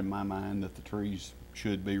doubt in my mind that the trees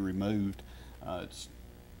should be removed. It's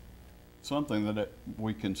something that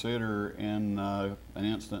we consider in an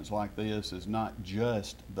instance like this is not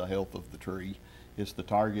just the health of the tree, it's the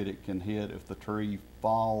target it can hit if the tree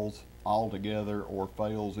falls altogether or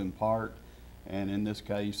fails in part. And in this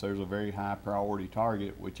case, there's a very high priority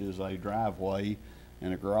target, which is a driveway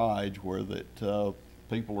and a garage where that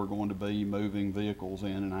people are going to be moving vehicles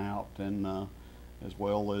in and out, and as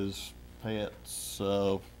well as pets,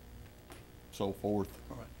 so forth.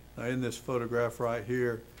 All right. Now, in this photograph right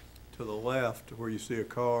here, to the left, where you see a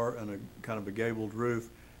car and a kind of a gabled roof,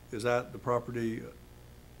 is that the property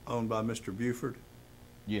owned by Mr. Buford?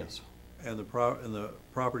 Yes. And the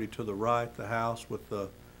property to the right, the house with the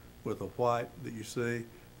white that you see,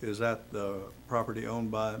 is that the property owned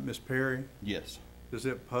by Miss Perry? Yes. Does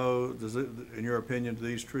it, in your opinion, do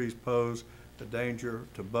these trees pose a danger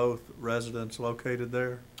to both residents located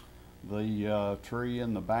there? The tree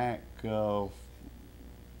in the back,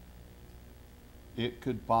 it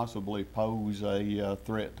could possibly pose a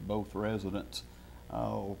threat to both residents.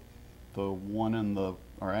 The one in the,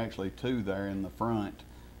 or actually two there in the front,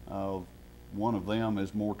 one of them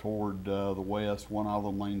is more toward the west, one of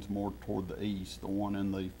them leans more toward the east. The one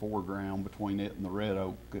in the foreground between it and the red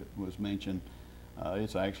oak that was mentioned,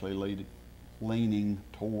 it's actually leaning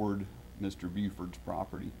toward Mr. Buford's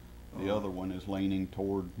property. The other one is leaning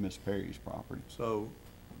toward Miss Perry's property. So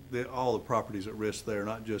all the properties at risk there,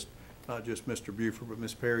 not just Mr. Buford, but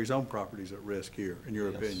Miss Perry's own properties at risk here, in your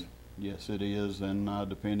opinion? Yes, it is, and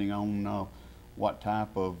depending on what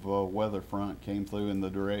type of weather front came through in the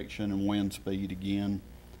direction and wind speed again,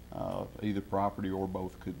 either property or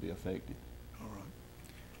both could be affected. All right.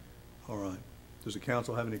 All right. Does the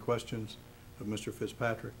council have any questions of Mr.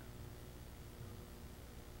 Fitzpatrick?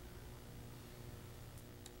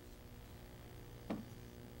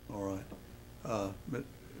 All right.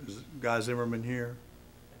 Is Guy Zimmerman here?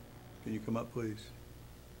 Can you come up, please?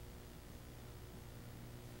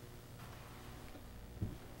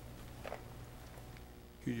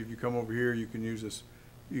 If you come over here, you can use this.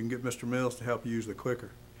 You can get Mr. Mills to help you use the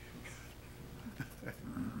clicker.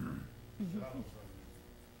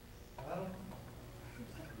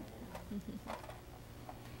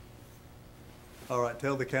 All right,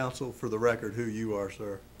 tell the council for the record who you are,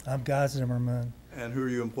 sir. I'm Guy Zimmerman. And who are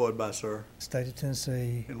you employed by, sir? State of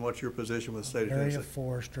Tennessee. And what's your position with the state of Tennessee? Area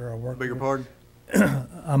forester. I work. Beg your pardon?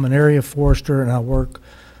 I'm an area forester, and I work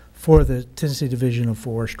for the Tennessee Division of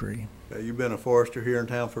Forestry. You've been a forester here in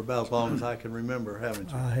town for about as long as I can remember,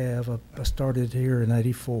 haven't you? I have. I started here in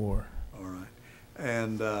 '84. All right.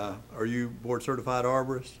 And are you board certified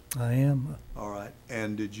arborist? I am. All right.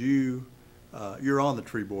 And did you, you're on the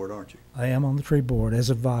tree board, aren't you? I am on the tree board as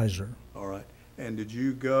advisor. All right. And did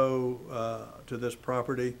you go to this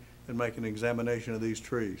property and make an examination of these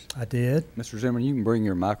trees? I did. Mr. Zimmerman, you can bring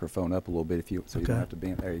your microphone up a little bit if you, so you Okay. don't have to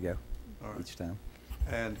bend. There you go. All right. Each time.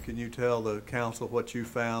 And can you tell the council what you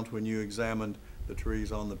found when you examined the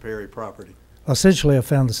trees on the Perry property? Essentially, I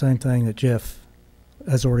found the same thing that Jeff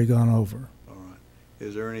has already gone over. All right.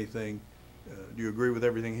 Is there anything, do you agree with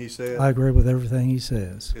everything he said? I agree with everything he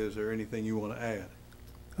says. Is there anything you want to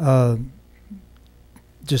add?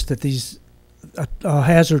 Just that a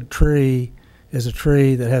hazard tree is a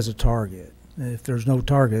tree that has a target. If there's no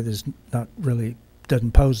target, it's not really,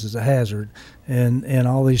 doesn't pose as a hazard. And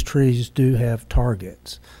all these trees do have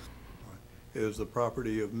targets. Right. Is the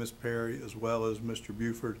property of Miss Perry as well as Mr.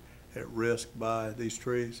 Buford at risk by these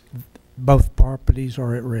trees? Both properties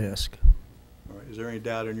are at risk. All right. Is there any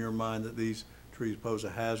doubt in your mind that these trees pose a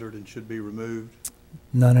hazard and should be removed?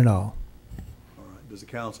 None at all. All right. Does the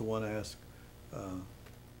council want to ask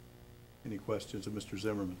any questions of Mr.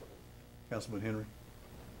 Zimmerman? Councilman Henry?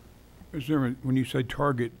 Mr. Zimmerman, when you say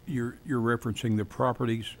target, you're referencing the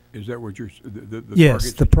properties? Is that what you're, the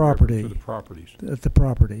Yes, targets the that you're referencing property. to the properties? The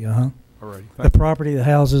property, uh-huh. All right. The property that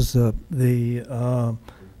houses the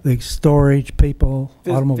storage, people,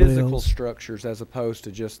 automobiles. Physical structures as opposed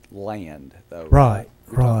to just land, though. Right,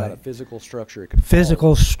 You're talking about right. a physical structure. It could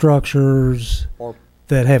Physical structures or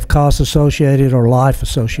that have costs associated or life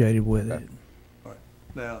associated with it. All right.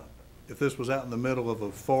 Now, if this was out in the middle of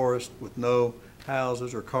a forest with no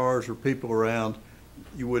houses or cars or people around,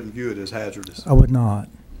 you wouldn't view it as hazardous. I would not.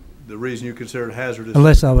 The reason you consider it hazardous.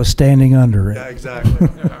 Unless I was standing under it. Yeah, exactly.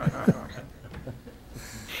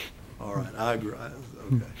 All right, I agree.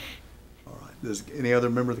 Okay. All right. Does any other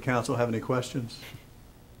member of the council have any questions?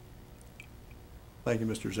 Thank you,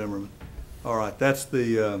 Mr. Zimmerman. All right, that's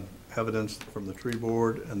the evidence from the tree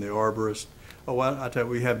board and the arborist. Oh, I tell you,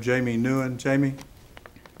 we have Jamie Nguyen. Jamie,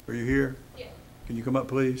 are you here? Yes. Can you come up,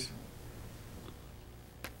 please?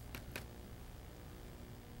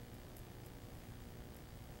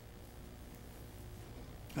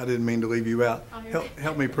 I didn't mean to leave you out.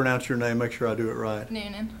 Help me pronounce your name, make sure I do it right.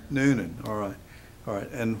 Noonan. Noonan, all right. All right,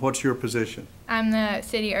 and what's your position? I'm the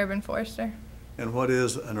city urban forester. And what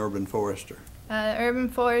is an urban forester? Urban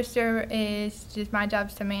forester is just my job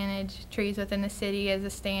is to manage trees within the city as a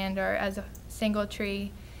stand or as a single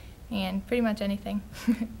tree and pretty much anything.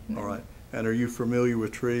 All right, and are you familiar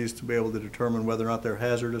with trees to be able to determine whether or not they're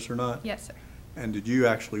hazardous or not? Yes, sir. And did you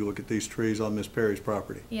actually look at these trees on Miss Perry's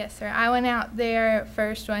property? Yes, sir. I went out there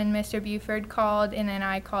first when Mr. Buford called, and then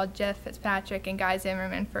I called Jeff Fitzpatrick and Guy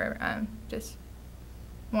Zimmerman for just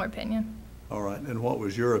more opinion. All right, and what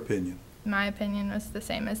was your opinion? My opinion was the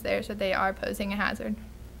same as theirs, that they are posing a hazard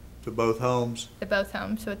To both homes? to both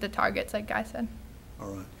homes with the targets, like Guy said.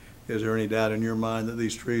 All right. is there any doubt in your mind that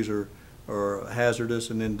these trees are hazardous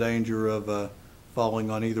and in danger of falling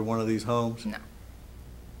on either one of these homes? No.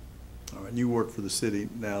 All right, you work for the city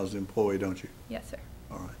now as an employee, don't you? Yes, sir.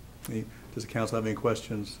 All right. Does the council have any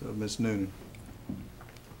questions of Ms. Noonan?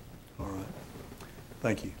 All right.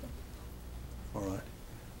 Thank you. All right.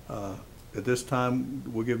 At this time,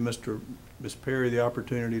 we'll give Ms. Perry the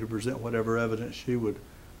opportunity to present whatever evidence she would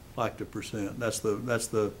like to present. That's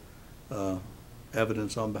the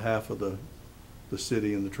evidence on behalf of the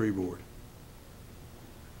city and the tree board.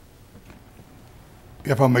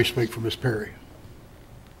 If I may speak for Ms. Perry.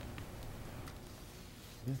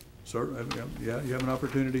 Sir, yeah, you have an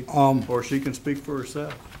opportunity, or she can speak for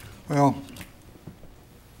herself. Well,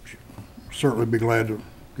 certainly be glad to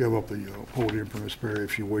give up the podium for Ms. Perry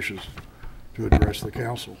if she wishes to address the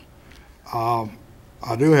council. I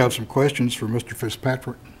do have some questions for Mr.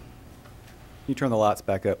 Fitzpatrick. Can you turn the lights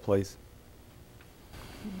back up, please?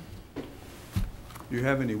 Do you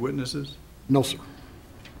have any witnesses? No, sir.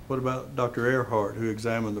 What about Dr. Earhart, who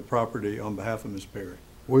examined the property on behalf of Ms. Perry?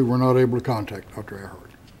 We were not able to contact Dr. Earhart.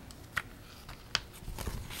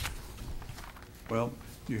 Well,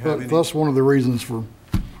 do you have any? That's one of the reasons for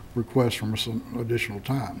requests from some additional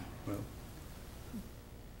time. Well,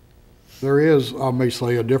 there is, I may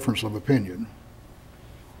say, a difference of opinion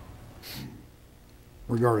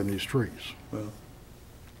regarding these trees. well,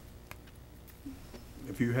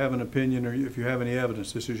 if you have an opinion or if you have any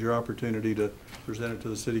evidence, this is your opportunity to present it to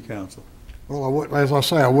the city council. Well, as I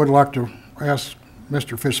say, I would like to ask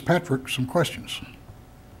Mr. Fitzpatrick some questions.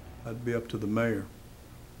 That'd be up to the mayor.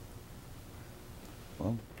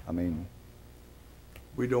 Well, I mean,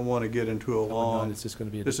 We don't want to get into a long. It's just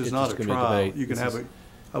going to be. This is not a trial. You can have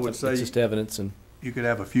I would say. It's just evidence, and you could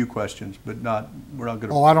have a few questions, but not. We're not going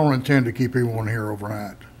to. Oh, I don't intend to keep anyone here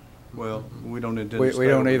overnight. Well, we don't intend. we to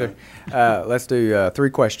don't either. Let's do 3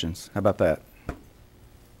 questions. How about that?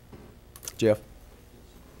 Jeff?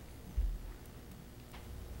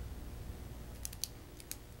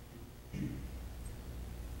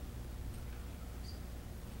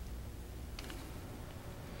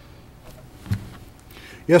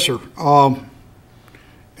 Yes, sir.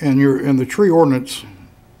 In the tree ordinance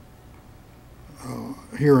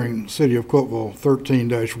hearing, City of Cookeville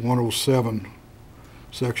 13-107,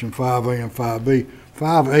 Section 5A and 5B.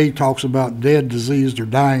 5A talks about dead, diseased, or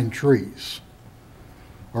dying trees.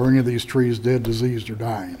 Are any of these trees dead, diseased, or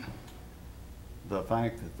dying? The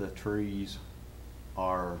fact that the trees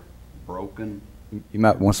are broken. You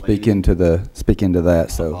might want to speak into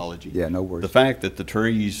that. So, apology. Yeah, no worries. The fact that the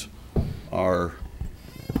trees are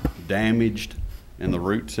damaged in the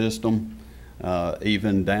root system,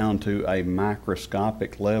 even down to a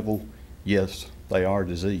microscopic level, yes, they are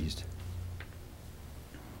diseased.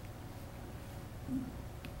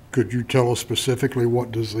 Could you tell us specifically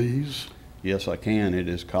what disease? Yes, I can. It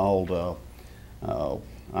is called, I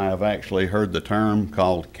have actually heard the term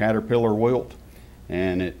called caterpillar wilt,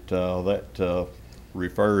 and that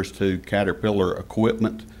refers to caterpillar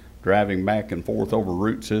equipment driving back and forth over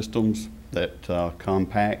root systems that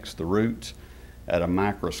compacts the roots at a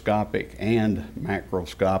microscopic and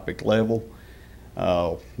macroscopic level.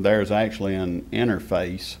 There's actually an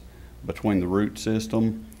interface between the root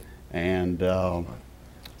system and a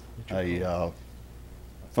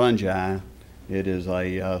fungi. It is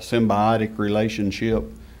a symbiotic relationship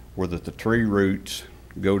where the tree roots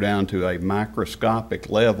go down to a microscopic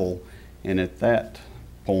level, and at that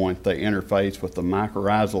point they interface with the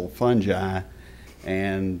mycorrhizal fungi,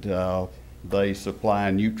 and they supply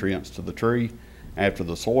nutrients to the tree. After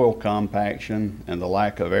the soil compaction and the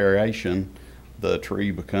lack of aeration, the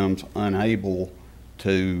tree becomes unable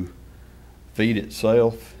to feed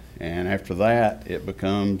itself, and after that it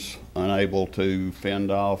becomes unable to fend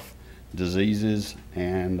off diseases.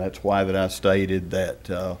 And that's why that I stated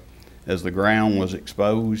that as the ground was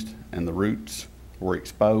exposed and the roots were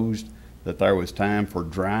exposed, that there was time for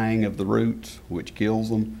drying of the roots, which kills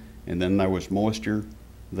them, and then there was moisture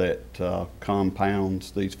that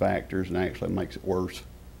compounds these factors and actually makes it worse.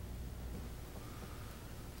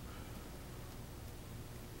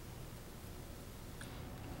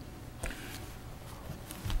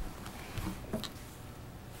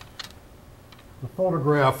 The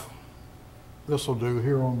photograph, this will do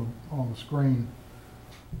here on the screen.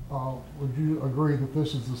 Would you agree that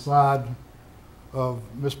this is the side of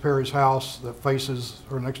Miss Perry's house that faces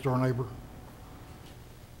her next door neighbor?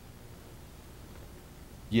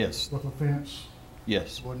 Yes. With a fence?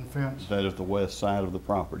 Yes. Wooden fence? That is the west side of the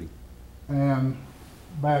property. And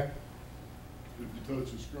back? If you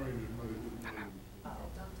touch the screen, it may.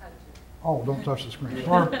 Oh, don't touch the screen.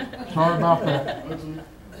 Sorry about that.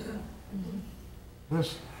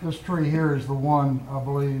 This tree here is the one, I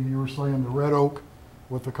believe you were saying, the red oak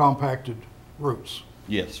with the compacted roots.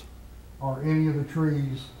 Yes. Are any of the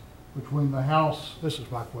trees between the house, this is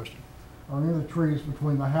my question, are any of the trees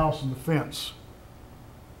between the house and the fence,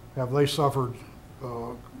 have they suffered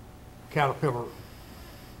caterpillar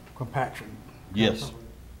compaction? Yes.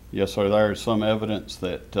 Yes, sir. There is some evidence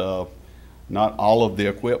that not all of the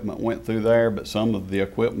equipment went through there, but some of the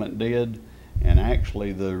equipment did. And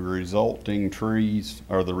actually the resulting trees,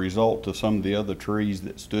 or the result of some of the other trees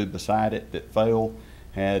that stood beside it that fell,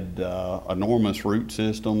 had enormous root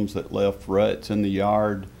systems that left ruts in the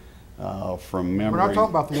yard from memory. We're not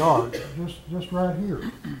talking about the yard, just right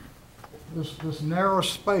here. This narrow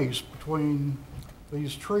space between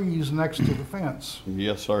these trees next to the fence.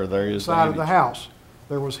 Yes, sir, there is Side of the damage. house.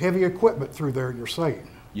 There was heavy equipment through there, you're saying.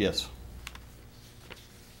 Yes.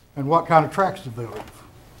 And what kind of tracks did they leave?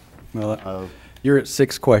 Well, you're at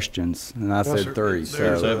 6 questions, and I Yes, said sir. 3.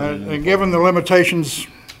 So And given the limitations,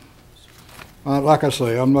 like I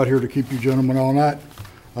say, I'm not here to keep you gentlemen all night.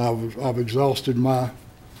 I've exhausted my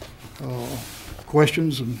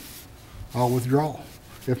questions, and I'll withdraw.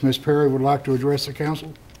 If Ms. Perry would like to address the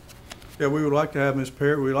council? Yeah, we would like to have Ms.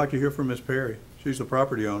 Perry, we'd like to hear from Ms. Perry. She's the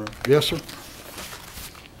property owner. Yes, sir.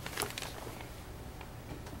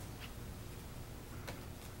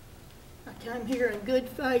 I came here in good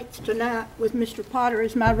faith tonight with Mr. Potter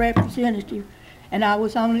as my representative, and I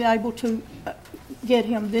was only able to get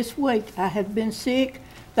him this week. I have been sick.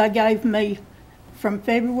 They gave me from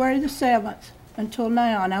February the 7th until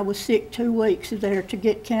now, and I was sick 2 weeks there to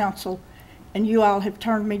get counsel, and you all have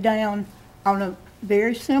turned me down on a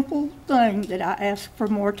very simple thing that I asked for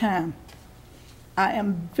more time. I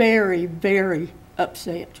am very, very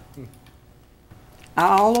upset.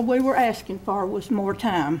 All we were asking for was more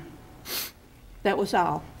time. That was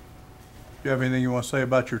all. Do you have anything you want to say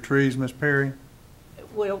about your trees, Ms. Perry?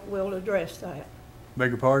 We'll address that.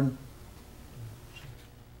 Beg your pardon?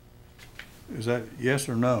 Is that yes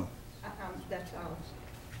or no? That's all.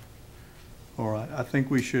 All right, I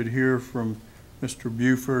think we should hear from Mr.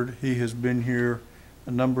 Buford. He has been here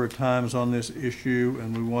a number of times on this issue,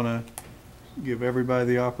 and we want to give everybody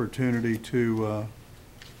the opportunity to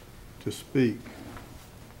speak.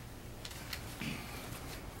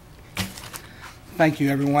 Thank you,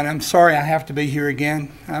 everyone. I'm sorry I have to be here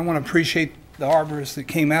again. I want to appreciate the arborists that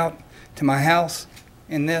came out to my house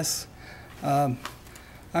in this. I'm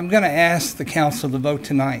going to ask the council to vote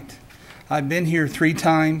tonight. I've been here 3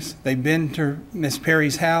 times. They've been to Ms.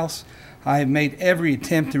 Perry's house. I have made every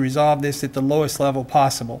attempt to resolve this at the lowest level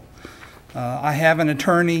possible. I have an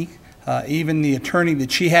attorney, even the attorney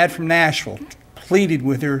that she had from Nashville pleaded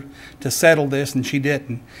with her to settle this, and she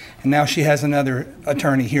didn't. And now she has another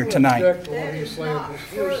attorney here tonight. That is not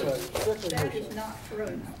true. That is not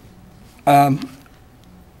true.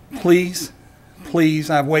 Please,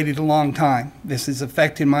 I've waited a long time. This has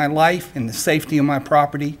affected my life and the safety of my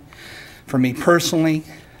property, for me personally,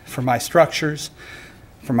 for my structures,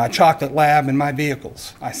 for my chocolate lab and my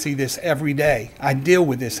vehicles. I see this every day. I deal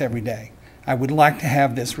with this every day. I would like to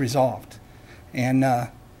have this resolved. And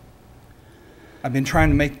I've been trying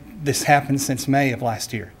to make this happen since May of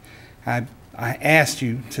last year. I asked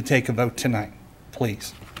you to take a vote tonight,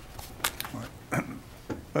 please.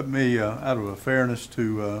 Let me, out of a fairness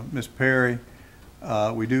to Ms. Perry,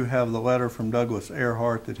 we do have the letter from Douglas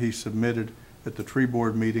Earhart that he submitted at the tree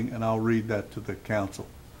board meeting, and I'll read that to the council.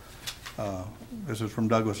 This is from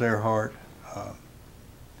Douglas Earhart,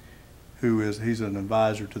 he's an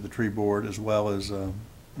advisor to the tree board, as well as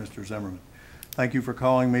Mr. Zimmerman. Thank you for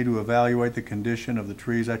calling me to evaluate the condition of the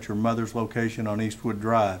trees at your mother's location on Eastwood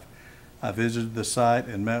Drive. I visited the site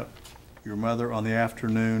and met your mother on the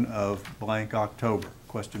afternoon of blank October,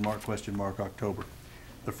 question mark, October.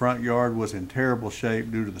 The front yard was in terrible shape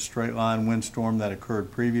due to the straight line windstorm that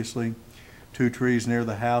occurred previously. 2 trees near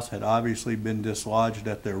the house had obviously been dislodged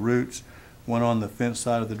at their roots, one on the fence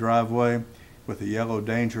side of the driveway with a yellow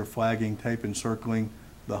danger flagging tape encircling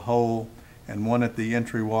the hole, and one at the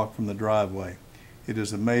entry walk from the driveway. It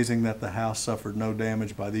is amazing that the house suffered no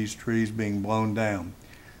damage by these trees being blown down.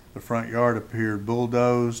 The front yard appeared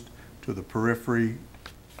bulldozed to the periphery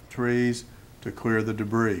trees to clear the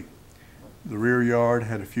debris. The rear yard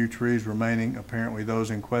had a few trees remaining, apparently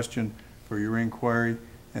those in question for your inquiry,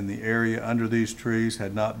 and the area under these trees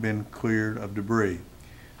had not been cleared of debris.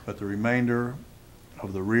 But the remainder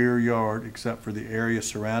of the rear yard, except for the area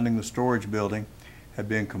surrounding the storage building, had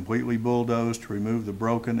been completely bulldozed to remove the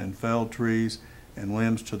broken and felled trees and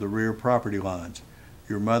limbs to the rear property lines.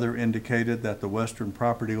 Your mother indicated that the western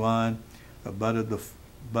property line abutted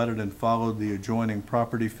and followed the adjoining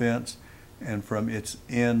property fence, and from its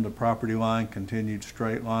end, the property line continued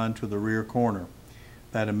straight line to the rear corner.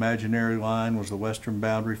 That imaginary line was the western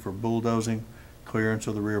boundary for bulldozing clearance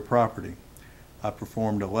of the rear property. I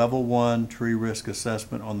performed a level 1 tree risk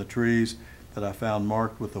assessment on the trees that I found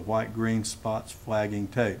marked with the white-green spots flagging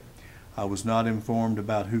tape. I was not informed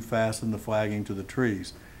about who fastened the flagging to the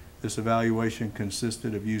trees. This evaluation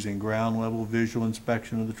consisted of using ground-level visual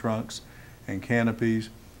inspection of the trunks and canopies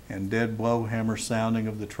and dead blow hammer sounding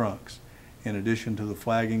of the trunks. In addition to the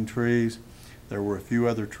flagging trees, there were a few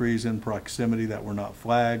other trees in proximity that were not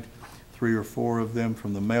flagged, 3 or 4 of them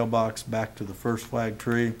from the mailbox back to the first flagged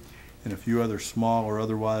tree, and a few other small or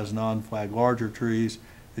otherwise non-flagged larger trees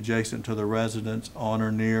adjacent to the residence on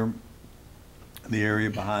or near the area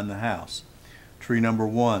behind the house. Tree number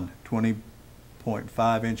 1,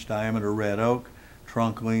 20.5-inch diameter red oak,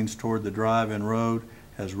 trunk leans toward the drive-in road,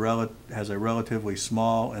 has a relatively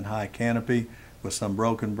small and high canopy with some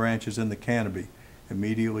broken branches in the canopy.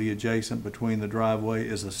 Immediately adjacent between the driveway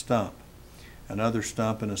is a stump, another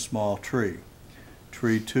stump, and a small tree.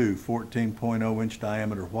 Tree 2, 14.0-inch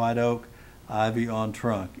diameter white oak, ivy on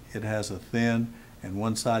trunk. It has a thin and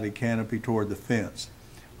one-sided canopy toward the fence,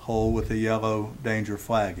 hole with a yellow danger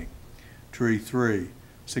flagging. Tree 3,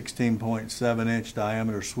 16.7-inch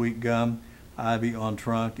diameter sweet gum, ivy on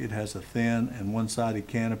trunk. It has a thin and one-sided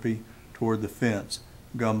canopy toward the fence,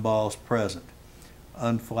 gum balls present.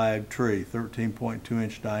 Unflagged tree,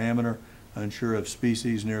 13.2-inch diameter, unsure of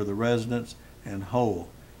species near the residence, and whole.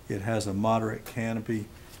 It has a moderate canopy,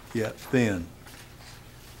 yet thin.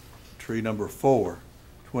 Tree number 4,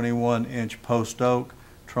 21-inch post oak,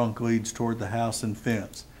 trunk leads toward the house and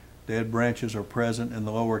fence. Dead branches are present in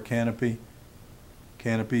the lower canopy.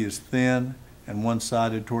 Canopy is thin and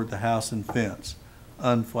one-sided toward the house and fence.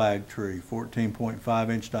 Unflagged tree,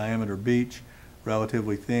 14.5-inch diameter beech,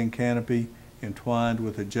 relatively thin canopy, entwined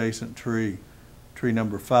with adjacent tree. Tree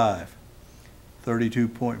number 5,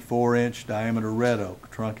 32.4-inch diameter red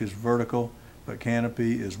oak. Trunk is vertical, but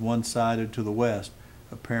canopy is one-sided to the west.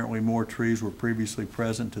 Apparently more trees were previously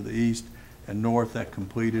present to the east and north that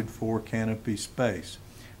completed 4 canopy space.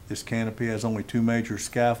 This canopy has only 2 major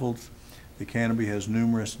scaffolds. The canopy has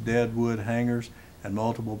numerous dead wood hangers and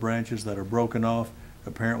multiple branches that are broken off,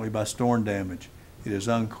 apparently by storm damage. It is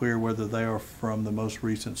unclear whether they are from the most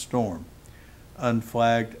recent storm.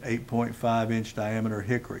 Unflagged 8.5-inch diameter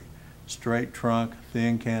hickory, straight trunk,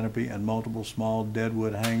 thin canopy, and multiple small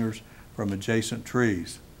deadwood hangers from adjacent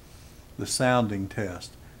trees. The sounding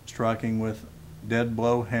test, striking with dead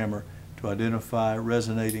blow hammer to identify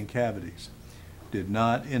resonating cavities, did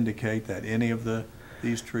not indicate that any of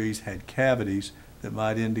these trees had cavities that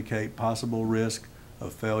might indicate possible risk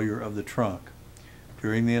of failure of the trunk.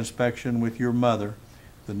 During the inspection with your mother,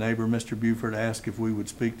 the neighbor, Mr. Buford, asked if we would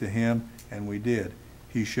speak to him, and we did.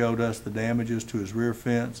 He showed us the damages to his rear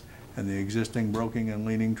fence and the existing broken and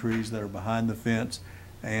leaning trees that are behind the fence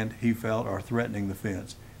and he felt are threatening the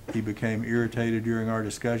fence. He became irritated during our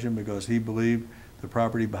discussion because he believed the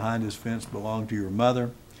property behind his fence belonged to your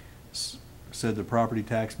mother, said the property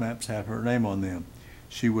tax maps have her name on them.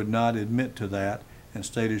 She would not admit to that and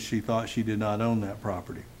stated she thought she did not own that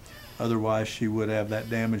property. Otherwise, she would have that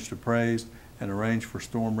damage appraised and arranged for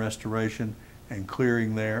storm restoration and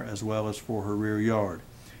clearing there as well as for her rear yard.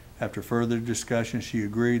 After further discussion, she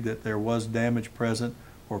agreed that there was damage present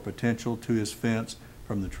or potential to his fence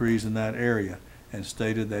from the trees in that area and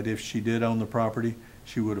stated that if she did own the property,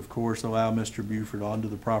 she would of course allow Mr. Buford onto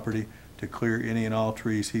the property to clear any and all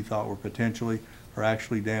trees he thought were potentially or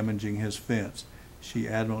actually damaging his fence. She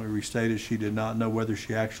adamantly restated she did not know whether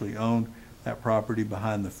she actually owned that property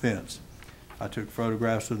behind the fence. I took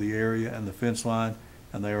photographs of the area and the fence line,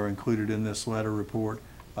 and they are included in this letter report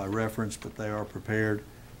by reference, but they are prepared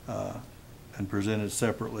and presented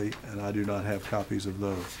separately, and I do not have copies of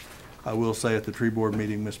those. I will say at the tree board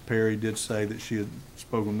meeting, Ms. Perry did say that she had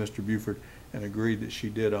spoken with Mr. Buford and agreed that she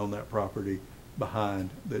did own that property behind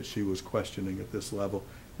that she was questioning at this level.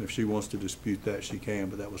 And if she wants to dispute that, she can,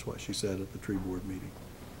 but that was what she said at the tree board meeting.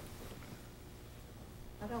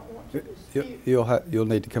 I don't want to dispute. You'll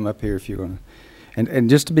need to come up here if you're going to. And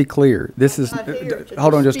just to be clear, this is,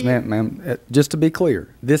 hold on just a minute, ma'am. Just to be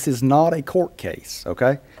clear, this is not a court case,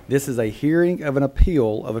 okay? This is a hearing of an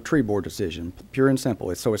appeal of a tree board decision, pure and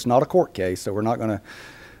simple. So it's not a court case, so we're not going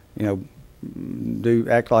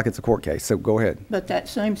to, act like it's a court case. So go ahead. But that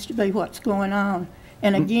seems to be what's going on.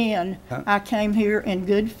 And again, I came here in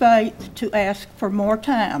good faith to ask for more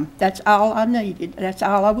time. That's all I needed. That's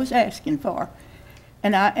all I was asking for.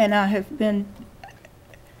 And I have been,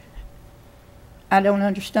 I don't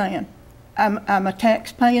understand. I'm a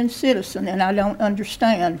tax-paying citizen, and I don't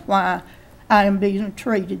understand why I am being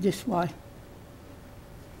treated this way.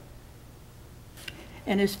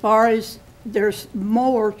 And as far as there's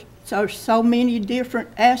more, so many different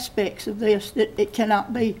aspects of this that it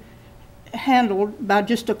cannot be handled by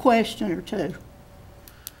just a question or two.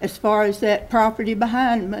 As far as that property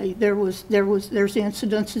behind me, there's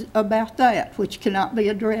incidences about that which cannot be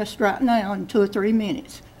addressed right now in 2 or 3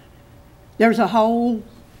 minutes. There's a whole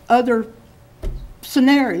other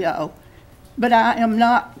scenario, but I am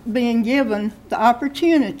not being given the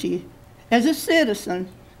opportunity as a citizen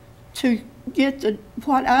to get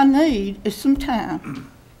what I need is some time.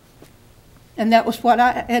 And that was what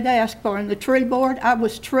I had asked for. In the tree board, I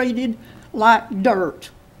was treated like dirt.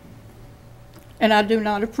 And I do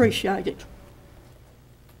not appreciate it.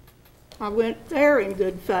 I went there in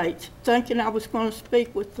good faith, thinking I was going to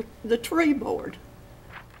speak with the tree board.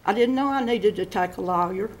 I didn't know I needed to take a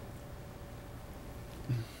lawyer.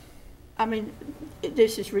 I mean,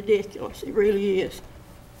 this is ridiculous. It really is.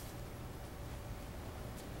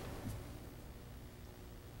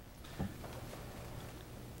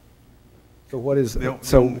 So what is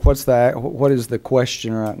what is the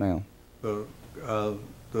question right now? The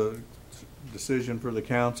decision for the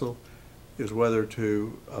council is whether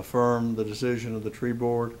to affirm the decision of the tree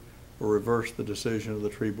board or reverse the decision of the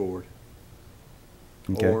tree board.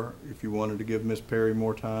 Okay. Or if you wanted to give Ms. Perry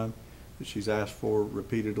more time that she's asked for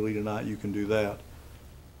repeatedly tonight, you can do that.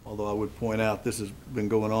 Although I would point out this has been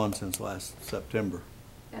going on since last September.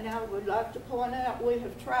 And I would like to point out we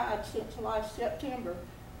have tried since last September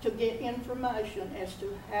to get information as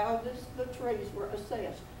to how the trees were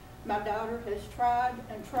assessed. My daughter has tried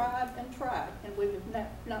and tried and tried, and we have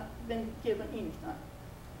not been given anything.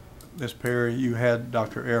 Ms. Perry, you had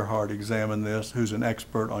Dr. Earhart examine this, who's an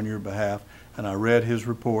expert on your behalf, and I read his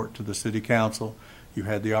report to the city council. You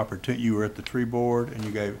had the opportunity, you were at the tree board, and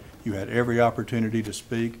you had every opportunity to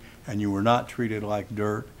speak, and you were not treated like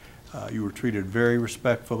dirt. You were treated very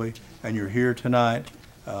respectfully, and you're here tonight,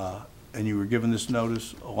 and you were given this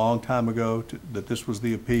notice a long time ago that this was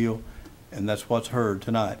the appeal, and that's what's heard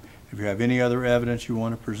tonight. If you have any other evidence you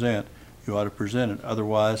want to present, you ought to present it.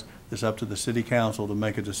 Otherwise, it's up to the city council to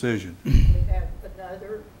make a decision. We have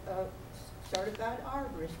another certified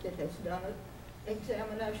arborist that has done an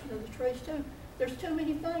examination of the trees too. There's too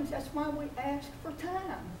many things. That's why we ask for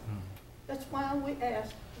time. That's why we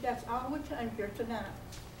ask. That's all we came here tonight,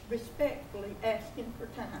 respectfully asking for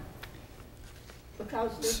time.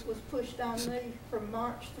 Because this was pushed on me from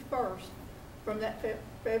March the 1st, from that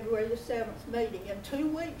February the 7th meeting. In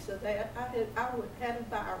 2 weeks of that, I had a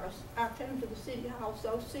virus. I came to the city hall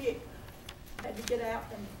so sick, I had to get out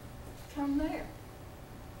and come there.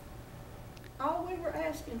 All we were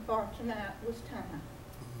asking for tonight was time.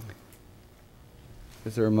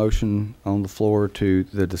 Is there a motion on the floor to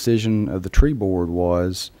the decision of the tree board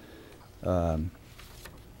was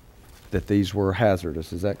that these were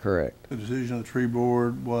hazardous? Is that correct? The decision of the tree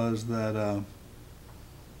board was that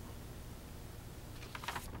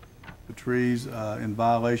the trees in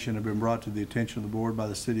violation have been brought to the attention of the board by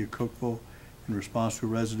the city of Cookeville in response to a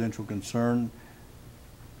residential concern,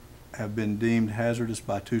 have been deemed hazardous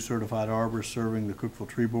by 2 certified arborists serving the Cookeville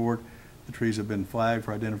Tree Board. The trees have been flagged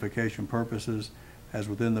for identification purposes. As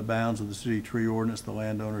within the bounds of the city tree ordinance, the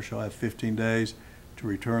landowner shall have 15 days to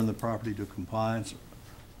return the property to compliance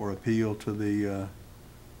or appeal to the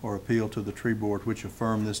tree board, which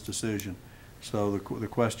affirmed this decision. So the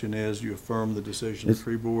question is, you affirm the decision of the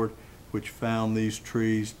tree board, which found these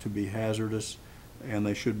trees to be hazardous, and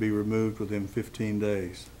they should be removed within 15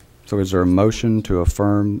 days. So is there a motion to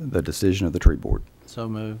affirm the decision of the tree board? So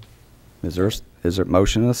moved. Is there a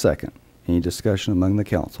motion and a second? Any discussion among the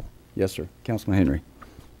council? Yes, sir. Councilman Henry.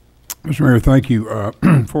 Mr. Mayor, thank you.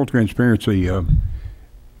 Full transparency,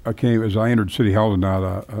 as I entered City Hall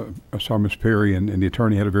tonight, I saw Ms. Perry and the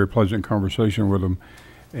attorney had a very pleasant conversation with them.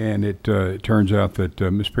 And it turns out that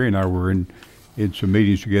Ms. Perry and I were in some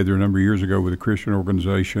meetings together a number of years ago with a Christian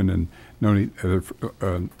organization and known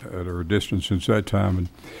at a distance since that time. And,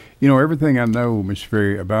 you know, everything I know, Ms.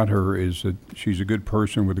 Perry, about her is that she's a good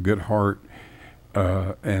person with a good heart,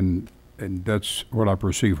 and that's what I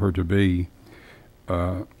perceive her to be.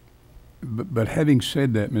 But having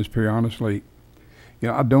said that, Ms. Perry, honestly, you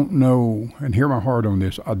know, I don't know, and hear my heart on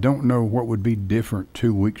this, I don't know what would be different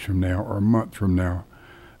 2 weeks from now or a month from now,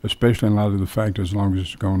 especially in light of the fact as long as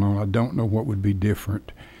it's going on. I don't know what would be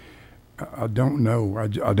different. I don't know.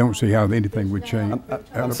 I don't see how anything would change.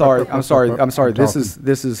 I'm sorry. This is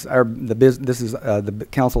the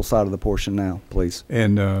council side of the portion now, please.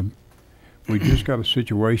 And we just got a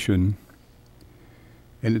situation,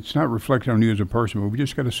 and it's not reflected on you as a person, but we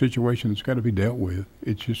just got a situation that's got to be dealt with.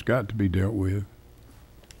 It's just got to be dealt with.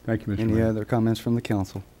 Thank you, Mr. Mayor. Any other comments from the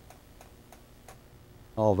council?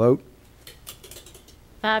 All vote.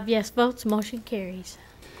 5 yes votes, motion carries.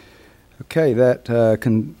 Okay, that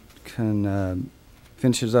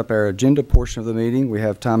finishes up our agenda portion of the meeting. We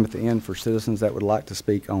have time at the end for citizens that would like to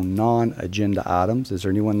speak on non-agenda items. Is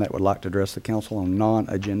there anyone that would like to address the council on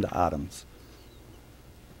non-agenda items?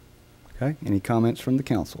 Okay, any comments from the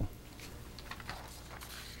council?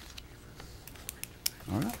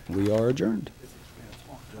 All right, we are adjourned.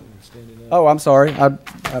 Oh, I'm sorry. Oh,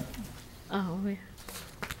 yeah. Oh, yeah.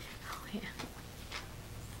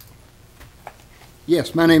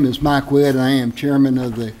 Yes, my name is Mike Witt. I am chairman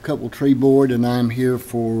of the Cookeville Tree Board, and I'm here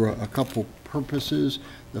for a couple purposes.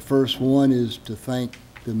 The first one is to thank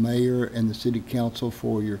the mayor and the city council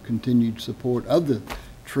for your continued support of the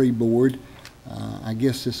tree board. I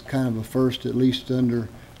guess it's kind of a first, at least under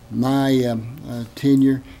my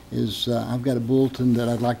tenure, is I've got a bulletin that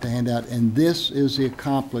I'd like to hand out, and this is the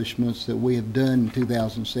accomplishments that we have done in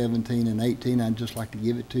 2017 and 18. I'd just like to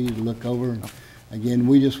give it to you to look over. And again,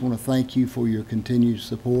 we just want to thank you for your continued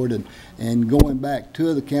support. And going back, 2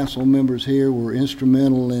 of the council members here were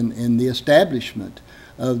instrumental in the establishment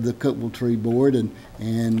of the Cookeville Tree Board, and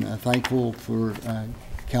thankful for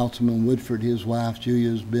Councilman Woodford. His wife Julia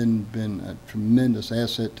has been a tremendous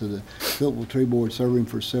asset to the Cookeville Tree Board, serving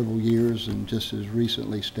for several years and just as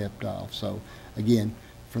recently stepped off. So again,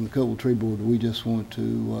 from the Cookeville Tree Board, we just want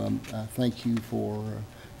to thank you for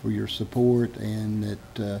your support, and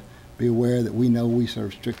that be aware that we know we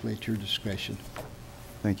serve strictly at your discretion.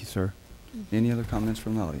 Thank you, sir. Any other comments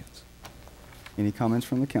from the audience? Any comments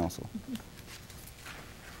from the council?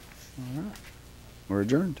 All right, we're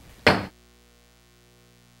adjourned.